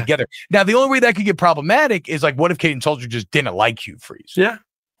were together. Now, the only way that could get problematic is like, what if Caden Salter just didn't like Hugh Freeze? Yeah.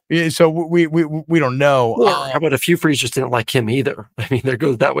 So we don't know. Or how about if Hugh Freeze just didn't like him either? I mean, there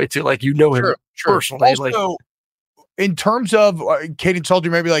goes that way too. Like, you know him personally. Also, in terms of Caden Salter,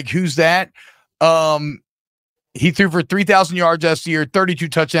 maybe like, who's that? He threw for 3,000 yards last year, 32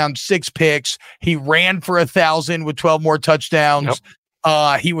 touchdowns, 6 picks. He ran for 1,000 with 12 more touchdowns.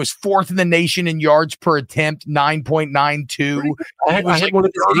 Yep. He was 4th in the nation in yards per attempt, 9.92. I had one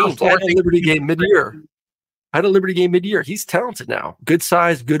of his games. I had a Liberty game mid-year. He's talented now. Good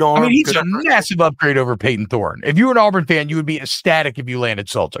size, good arm. I mean, he's a massive upgrade over Peyton Thorne. If you were an Auburn fan, you would be ecstatic if you landed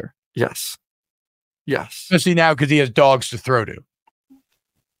Salter. Yes. Especially now because he has dogs to throw to.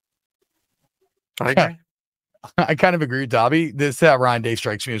 I agree. I kind of agree with Dobby. This is how Ryan Day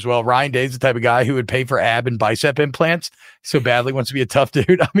strikes me as well. Ryan Day is the type of guy who would pay for ab and bicep implants so badly wants to be a tough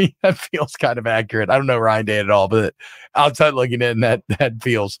dude. I mean, that feels kind of accurate. I don't know Ryan Day at all, but outside looking in, that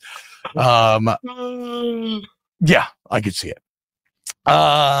feels. Yeah, I could see it.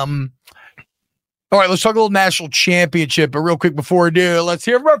 All right, let's talk a little national championship. But real quick before we do, let's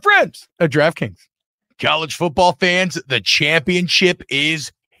hear from our friends at DraftKings. College football fans, the championship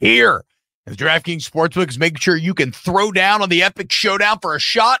is here. And DraftKings Sportsbook is making sure you can throw down on the epic showdown for a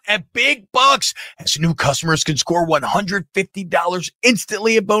shot at big bucks, as new customers can score $150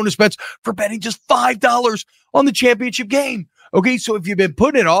 instantly in bonus bets for betting just $5 on the championship game. Okay, so if you've been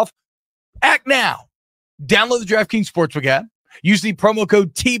putting it off, act now. Download the DraftKings Sportsbook app. Use the promo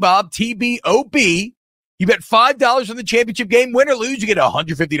code TBOB, TBOB. You bet $5 on the championship game. Win or lose, you get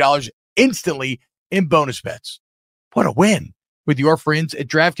 $150 instantly in bonus bets. What a win with your friends at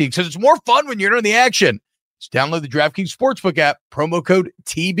DraftKings, because it's more fun when you're in the action. Just download the DraftKings Sportsbook app, promo code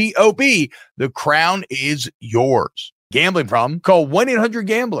TBOB. The crown is yours. Gambling problem? Call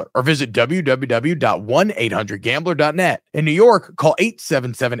 1-800-GAMBLER or visit www.1800gambler.net. In New York, call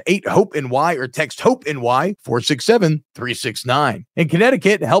 877-8-HOPE-NY or text HOPE-NY 467-369. In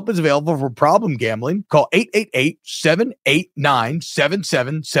Connecticut, help is available for problem gambling. Call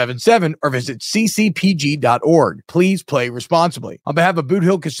 888-789-7777 or visit ccpg.org. Please play responsibly. On behalf of Boot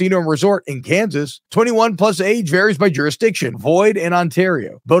Hill Casino and Resort in Kansas, 21 plus age varies by jurisdiction. Void in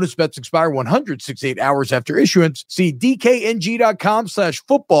Ontario. Bonus bets expire 168 hours after issuance. See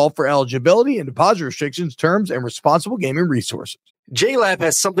DKNG.com/football for eligibility and deposit restrictions, terms, and responsible gaming resources. JLab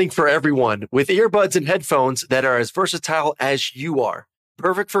has something for everyone with earbuds and headphones that are as versatile as you are.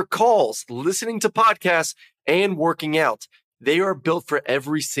 Perfect for calls, listening to podcasts, and working out. They are built for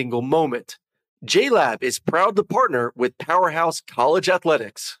every single moment. JLab is proud to partner with Powerhouse College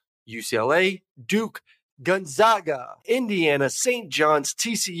Athletics, UCLA, Duke, Gonzaga, Indiana, St. John's,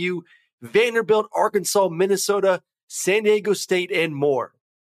 TCU, Vanderbilt, Arkansas, Minnesota, San Diego State, and more.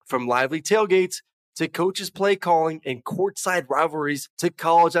 From lively tailgates to coaches' play calling and courtside rivalries to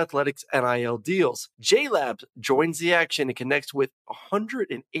college athletics NIL deals, JLab joins the action and connects with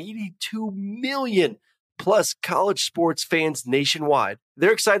 182 million plus college sports fans nationwide.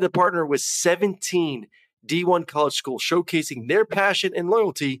 They're excited to partner with 17 D1 college schools, showcasing their passion and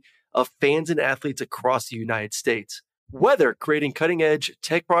loyalty of fans and athletes across the United States. Whether creating cutting-edge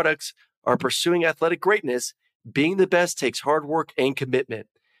tech products or pursuing athletic greatness, being the best takes hard work and commitment.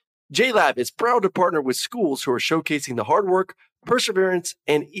 JLab is proud to partner with schools who are showcasing the hard work, perseverance,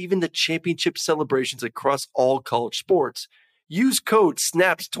 and even the championship celebrations across all college sports. Use code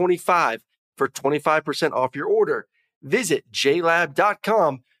SNAPS25 for 25% off your order. Visit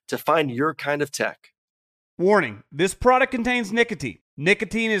JLab.com to find your kind of tech. Warning, this product contains nicotine.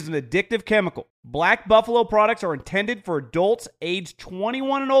 Nicotine is an addictive chemical. Black Buffalo products are intended for adults aged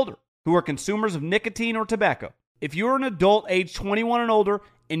 21 and older who are consumers of nicotine or tobacco. If you're an adult aged 21 and older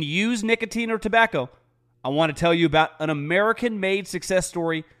and use nicotine or tobacco, I want to tell you about an American-made success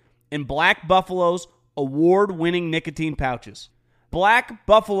story in Black Buffalo's award-winning nicotine pouches. Black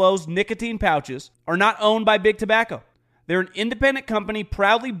Buffalo's nicotine pouches are not owned by Big Tobacco. They're an independent company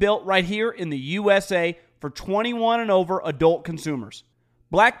proudly built right here in the USA for 21 and over adult consumers.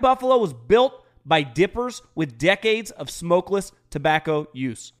 Black Buffalo was built by dippers with decades of smokeless tobacco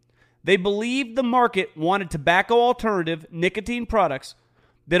use. They believed the market wanted tobacco alternative nicotine products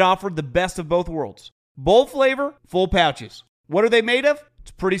that offered the best of both worlds. Bold flavor, full pouches. What are they made of?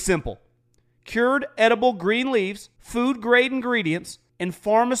 It's pretty simple. Cured edible green leaves, food-grade ingredients, and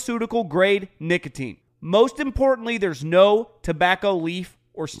pharmaceutical-grade nicotine. Most importantly, there's no tobacco leaf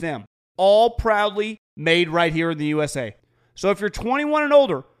or stem. All proudly made right here in the USA. So if you're 21 and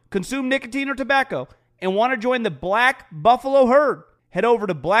older, consume nicotine or tobacco, and want to join the Black Buffalo herd, head over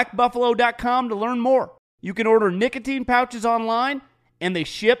to blackbuffalo.com to learn more. You can order nicotine pouches online, and they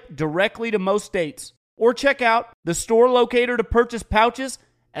ship directly to most states. Or check out the store locator to purchase pouches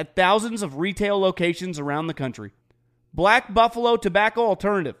at thousands of retail locations around the country. Black Buffalo Tobacco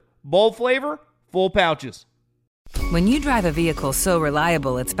Alternative. Bold flavor, full pouches. When you drive a vehicle so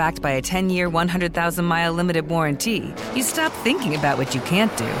reliable it's backed by a 10-year, 100,000-mile limited warranty, you stop thinking about what you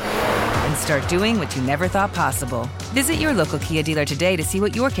can't do and start doing what you never thought possible. Visit your local Kia dealer today to see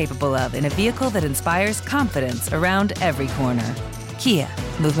what you're capable of in a vehicle that inspires confidence around every corner. Kia,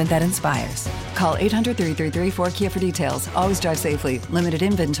 movement that inspires. Call 800-333-4KIA for details. Always drive safely. Limited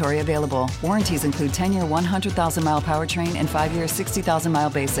inventory available. Warranties include 10-year 100,000-mile powertrain and 5-year 60,000-mile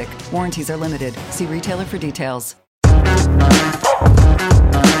basic. Warranties are limited. See retailer for details.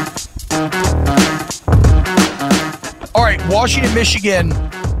 All right, Washington, Michigan.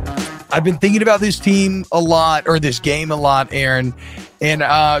 I've been thinking about this team a lot, or this game a lot, Aaron. And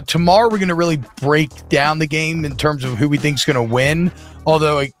tomorrow we're going to really break down the game in terms of who we think is going to win.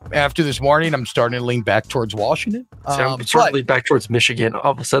 Although after this morning, I'm starting to lean back towards Washington. So I'm starting to lean back towards Michigan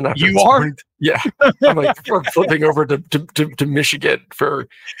all of a sudden. You are? Yeah. I'm flipping over to Michigan for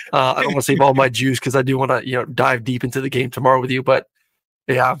I don't want to save all my juice because I do want to dive deep into the game tomorrow with you. But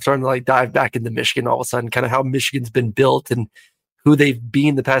yeah, I'm starting to dive back into Michigan all of a sudden. Kind of how Michigan's been built and who they've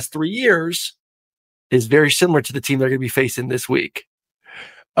been the past 3 years is very similar to the team they're going to be facing this week.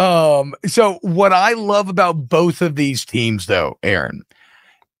 So what I love about both of these teams, though, Aaron,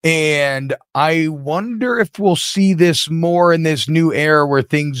 and I wonder if we'll see this more in this new era where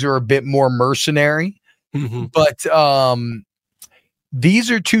things are a bit more mercenary. Mm-hmm. But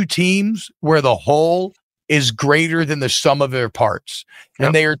these are two teams where the whole is greater than the sum of their parts. Yep.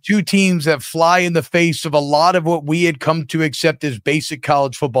 And they are two teams that fly in the face of a lot of what we had come to accept as basic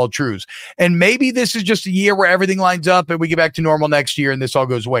college football truths. And maybe this is just a year where everything lines up and we get back to normal next year and this all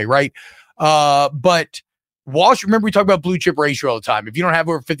goes away, right? But remember we talk about blue chip ratio all the time. If you don't have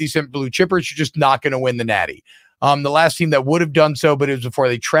over 50% blue chippers, you're just not going to win the Natty. The last team that would have done so, but it was before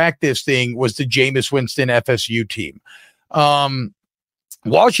they tracked this thing, was the Jameis Winston FSU team.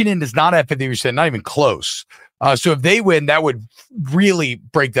 Washington does not have 50%, not even close. So if they win, that would really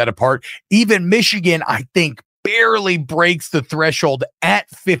break that apart. Even Michigan, I think, barely breaks the threshold at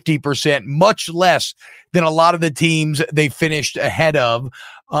 50%, much less than a lot of the teams they finished ahead of.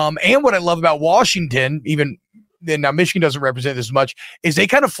 And what I love about Washington, even then, now Michigan doesn't represent this much, is they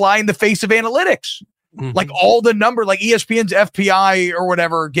kind of fly in the face of analytics. Mm-hmm. Like all the number, like ESPN's FPI or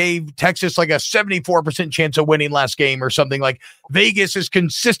whatever gave Texas like a 74% chance of winning last game or something. Like Vegas is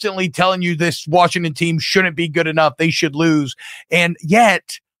consistently telling you this Washington team shouldn't be good enough. They should lose. And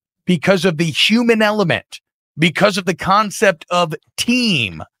yet because of the human element, because of the concept of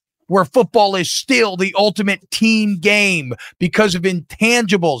team, where football is still the ultimate team game, because of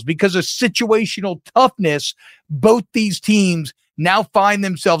intangibles, because of situational toughness. Both these teams now find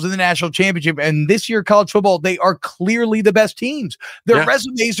themselves in the national championship. And this year, college football, they are clearly the best teams. Their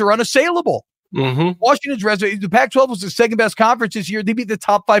resumes are unassailable. Washington's resume, the Pac-12 was the second best conference this year. They beat the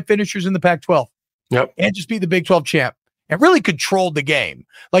top 5 finishers in the Pac-12. And just beat the Big 12 champ and really controlled the game.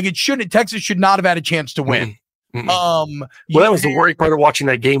 Like Texas should not have had a chance to win. Well, that was the worrying part of watching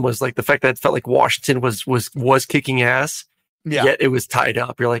that game, was like the fact that it felt like Washington was kicking ass, yet it was tied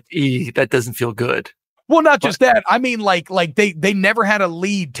up. You're like, that doesn't feel good. Well, not just that. I mean, like they never had a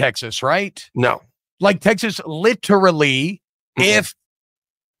lead, Texas, right? No. Like Texas literally, if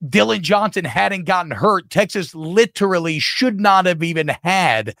Dylan Johnson hadn't gotten hurt, Texas literally should not have even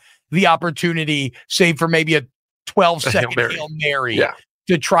had the opportunity, save for maybe a 12-second Hail Mary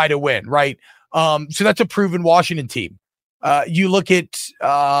to try to win, right? So that's a proven Washington team. You look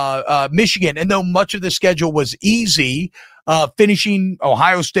at Michigan, and though much of the schedule was easy, finishing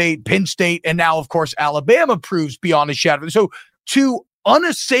Ohio State, Penn State, and now, of course, Alabama proves beyond a shadow. So 2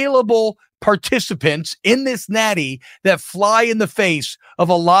 unassailable participants in this natty that fly in the face of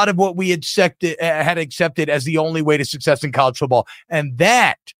a lot of what we had accepted as the only way to success in college football. And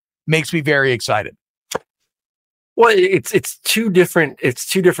that makes me very excited. Well, it's two different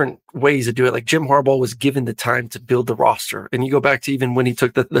ways to do it. Like Jim Harbaugh was given the time to build the roster, and you go back to even when he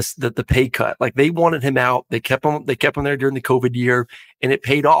took the pay cut. Like they wanted him out, they kept him there during the COVID year, and it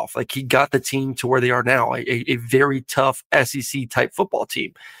paid off. Like he got the team to where they are now, a very tough SEC type football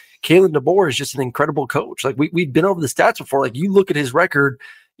team. Kalen DeBoer is just an incredible coach. Like we've been over the stats before. Like you look at his record,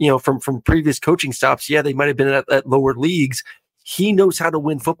 from previous coaching stops. Yeah, they might have been at lower leagues. He knows how to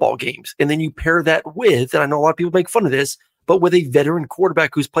win football games. And then you pair that with, and I know a lot of people make fun of this, but with a veteran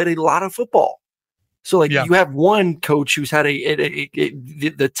quarterback who's played a lot of football. So you have one coach who's had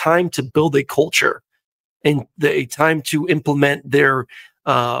the time to build a culture and the time to implement their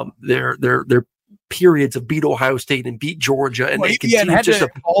periods of beat Ohio State and beat Georgia and continue to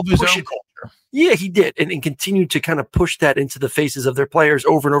evolve his own culture. Yeah, he did. And continue to kind of push that into the faces of their players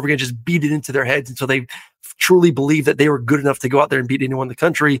over and over again, just beat it into their heads until they truly believe that they were good enough to go out there and beat anyone in the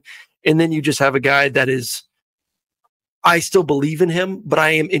country. And then you just have a guy that is, I still believe in him, but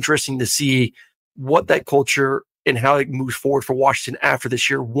I am interested to see what that culture and how it moves forward for Washington after this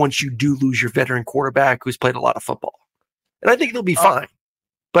year, once you do lose your veteran quarterback who's played a lot of football. And I think it'll be fine.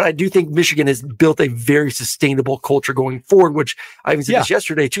 But I do think Michigan has built a very sustainable culture going forward, which I even said this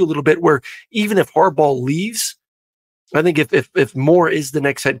yesterday too, a little bit, where even if Harbaugh leaves, I think if Moore is the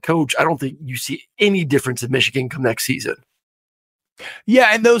next head coach, I don't think you see any difference in Michigan come next season. Yeah,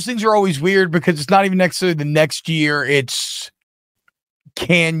 and those things are always weird because it's not even necessarily the next year. It's,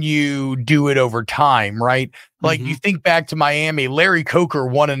 can you do it over time, right? Like you think back to Miami, Larry Coker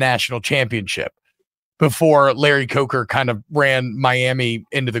won a national championship before Larry Coker kind of ran Miami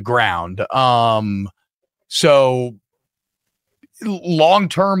into the ground. So long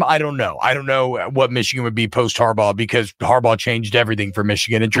term, I don't know. I don't know what Michigan would be post Harbaugh, because Harbaugh changed everything for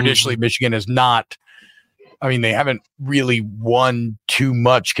Michigan. And traditionally, Michigan is not, I mean, they haven't really won too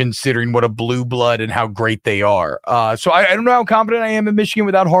much considering what a blue blood and how great they are. So I don't know how confident I am in Michigan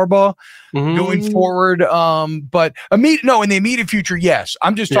without Harbaugh going forward. But in the immediate future, yes.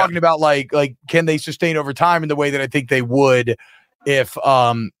 I'm just talking about like, can they sustain over time in the way that I think they would if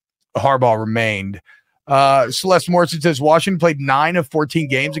Harbaugh remained. Celeste Morrison says Washington played 9 of 14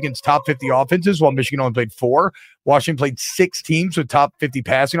 games against top 50 offenses, while Michigan only played 4. Washington played 6 teams with top 50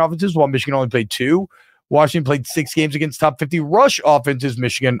 passing offenses, while Michigan only played 2. Washington played 6 games against top 50 rush offenses,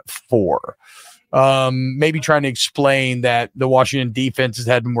 Michigan 4. Maybe trying to explain that the Washington defense has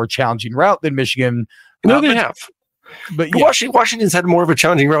had a more challenging route than Michigan. No, they have. But Washington's had more of a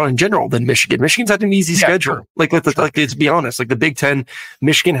challenging route in general than Michigan. Michigan's had an easy schedule. Sure. Let's be honest. Like the Big Ten,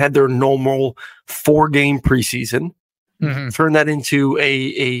 Michigan had their normal 4-game preseason. Turn that into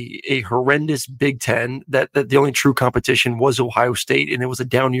a horrendous Big Ten that the only true competition was Ohio State, and it was a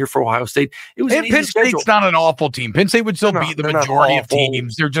down year for Ohio State. It was, and Penn State's not an awful team. Penn State would still be the majority of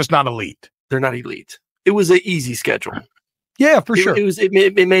teams. They're just not elite. They're not elite. It was an easy schedule. Yeah, for sure.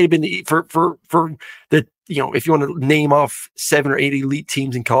 It may have been for the, if you want to name off 7 or 8 elite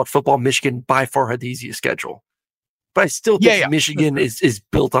teams in college football, Michigan by far had the easiest schedule. But I still think Michigan is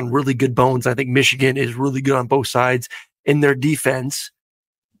built on really good bones. I think Michigan is really good on both sides. In their defense,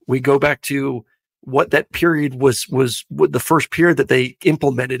 we go back to what that period was the first period that they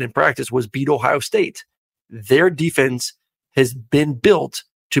implemented in practice was beat Ohio State. Their defense has been built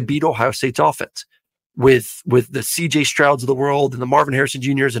to beat Ohio State's offense. with the CJ Strouds of the world and the Marvin Harrison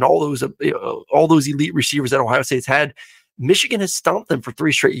Jr.'s and all those elite receivers that Ohio State's had, Michigan has stomped them for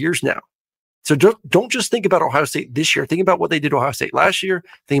 3 straight years now. So don't just think about Ohio State this year. Think about what they did to Ohio State last year.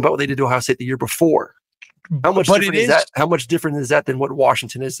 Think about what they did to Ohio State the year before. How much different is that? How much different is that than what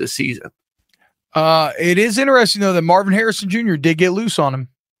Washington is this season? It is interesting though that Marvin Harrison Jr. did get loose on him.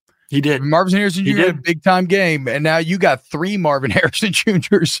 He did. Marvin Harrison Jr. had a big time game, and now you got 3 Marvin Harrison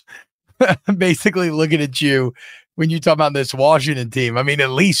Jr.'s basically looking at you when you talk about this Washington team. I mean, at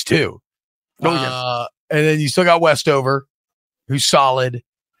least 2. And then you still got Westover, who's solid.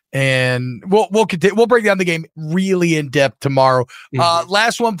 And we'll continue. We'll break down the game really in depth tomorrow.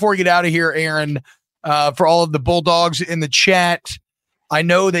 Last one before we get out of here, Aaron. For all of the Bulldogs in the chat, I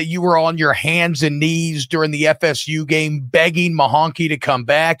know that you were on your hands and knees during the FSU game, begging Mahonky to come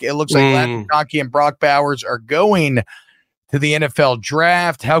back. It looks like Mahonky and Brock Bowers are going to the NFL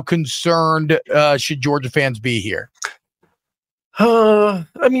draft. How concerned should Georgia fans be here? I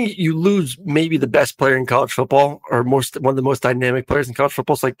mean, you lose maybe the best player in college football, or one of the most dynamic players in college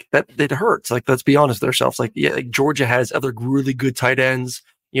football. It's like that. It hurts. Like, let's be honest with ourselves. Like, yeah, like Georgia has other really good tight ends.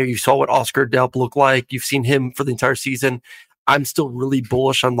 You know, you saw what Oscar Delp looked like. You've seen him for the entire season. I'm still really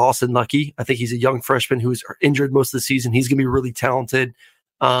bullish on Lawson Lucky. I think he's a young freshman who's injured most of the season. He's going to be really talented.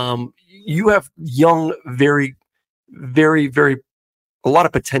 You have young, very, very, very, a lot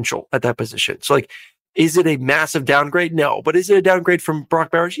of potential at that position. So, like, is it a massive downgrade? No. But is it a downgrade from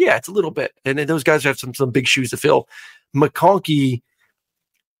Brock Bowers? Yeah, it's a little bit. And then those guys have some big shoes to fill. McConkey,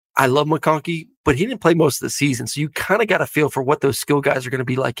 I love McConkey, but he didn't play most of the season. So you kind of got a feel for what those skill guys are going to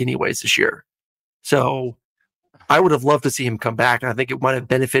be like anyways this year. So I would have loved to see him come back. And I think it might have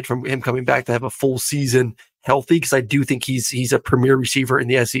benefited from him coming back to have a full season healthy, because I do think he's a premier receiver in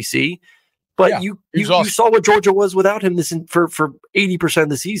the SEC. But yeah, you saw what Georgia was without him for 80% of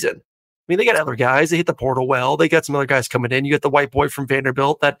the season. I mean, they got other guys. They hit the portal well. They got some other guys coming in. You got the white boy from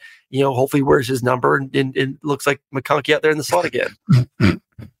Vanderbilt that, hopefully wears his number and looks like McConkey out there in the slot again.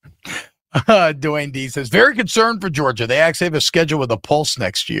 Dwayne D says, very concerned for Georgia. They actually have a schedule with a pulse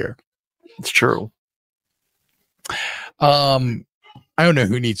next year. It's true. I don't know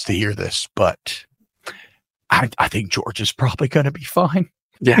who needs to hear this, but I think Georgia's probably going to be fine.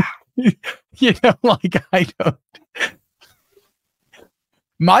 Yeah. I don't.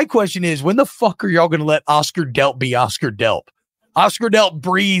 My question is, when the fuck are y'all going to let Oscar Delp be Oscar Delp? Oscar Delp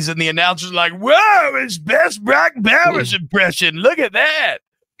breathes and the announcer's like, whoa, his best Brock Bowers impression. Look at that.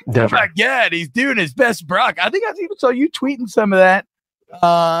 Never. Oh my God, he's doing his best Brock. I think I even saw you tweeting some of that,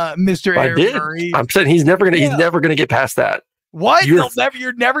 Mr. I did. Murray. I'm saying he's never gonna get past that. What?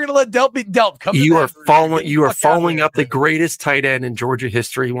 You're never gonna let Delp be Delp. You are following up the greatest tight end in Georgia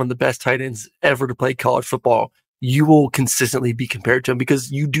history, one of the best tight ends ever to play college football. You will consistently be compared to him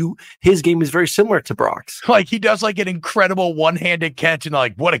because his game is very similar to Brock's. Like, he does like an incredible one-handed catch, and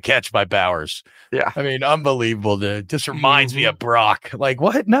like, what a catch by Bowers. Yeah. I mean, unbelievable, dude. Just reminds me of Brock. Like,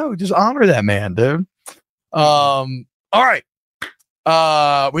 what? No, just honor that man, dude. All right.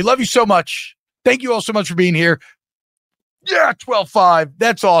 We love you so much. Thank you all so much for being here. Yeah, 12-5.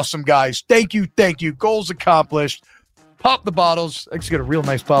 That's awesome, guys. Thank you. Goals accomplished. Pop the bottles. I just got a real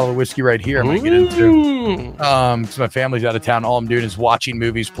nice bottle of whiskey right here I'm going to get into. Because my family's out of town. All I'm doing is watching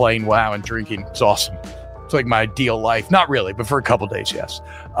movies, playing WoW, and drinking. It's awesome. It's like my ideal life. Not really, but for a couple days, yes.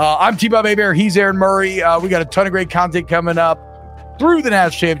 I'm T-Bob Hebert. He's Aaron Murray. We got a ton of great content coming up through the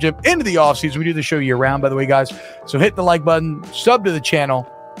National Championship into the offseason. We do the show year round, by the way, guys. So hit the like button, sub to the channel,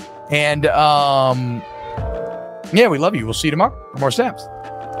 and yeah, we love you. We'll see you tomorrow for more snaps.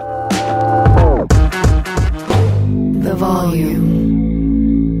 The volume.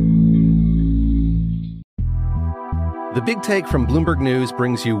 The Big Take from Bloomberg News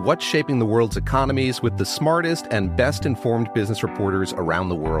brings you what's shaping the world's economies with the smartest and best-informed business reporters around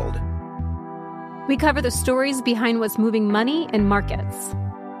the world. We cover the stories behind what's moving money and markets,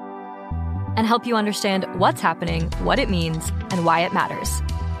 and help you understand what's happening, what it means, and why it matters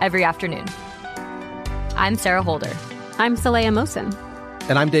every afternoon. I'm Sarah Holder. I'm Saleha Mohsin.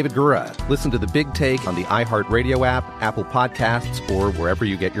 And I'm David Gura. Listen to The Big Take on the iHeartRadio app, Apple Podcasts, or wherever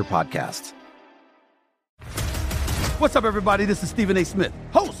you get your podcasts. What's up, everybody? This is Stephen A. Smith,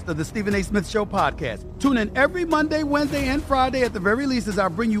 host of the Stephen A. Smith Show podcast. Tune in every Monday, Wednesday, and Friday at the very least as I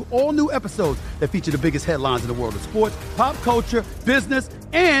bring you all new episodes that feature the biggest headlines in the world of sports, pop culture, business,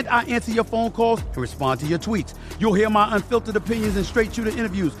 and I answer your phone calls and respond to your tweets. You'll hear my unfiltered opinions and straight-shooter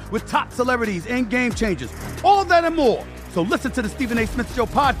interviews with top celebrities and game changers. All of that and more. So listen to the Stephen A. Smith Show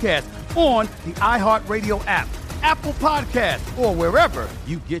podcast on the iHeartRadio app, Apple Podcasts, or wherever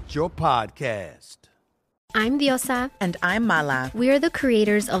you get your podcast. I'm Diosa. And I'm Mala. We are the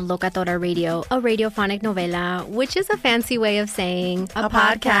creators of Locatora Radio, a radiophonic novela, which is a fancy way of saying a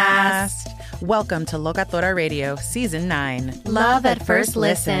podcast. Welcome to Locatora Radio, Season 9. Love at first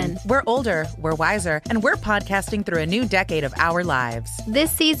listen. We're older, we're wiser, and we're podcasting through a new decade of our lives.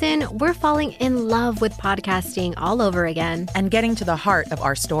 This season, we're falling in love with podcasting all over again. And getting to the heart of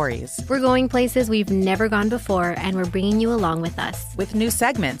our stories. We're going places we've never gone before, and we're bringing you along with us. With new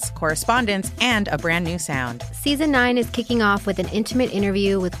segments, correspondence, and a brand new sound. Season 9 is kicking off with an intimate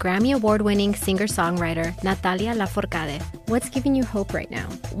interview with Grammy Award-winning singer-songwriter Natalia Lafourcade. What's giving you hope right now?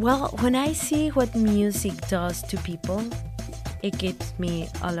 Well, when I see what music does to people, it gives me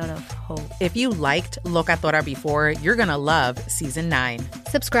a lot of hope. If you liked Locatora before, you're going to love Season 9.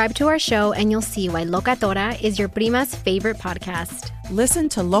 Subscribe to our show and you'll see why Locatora is your prima's favorite podcast. Listen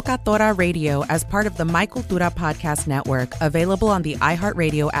to Locatora Radio as part of the My Cultura Podcast Network, available on the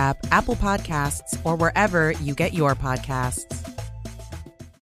iHeartRadio app, Apple Podcasts, or wherever you get your podcasts.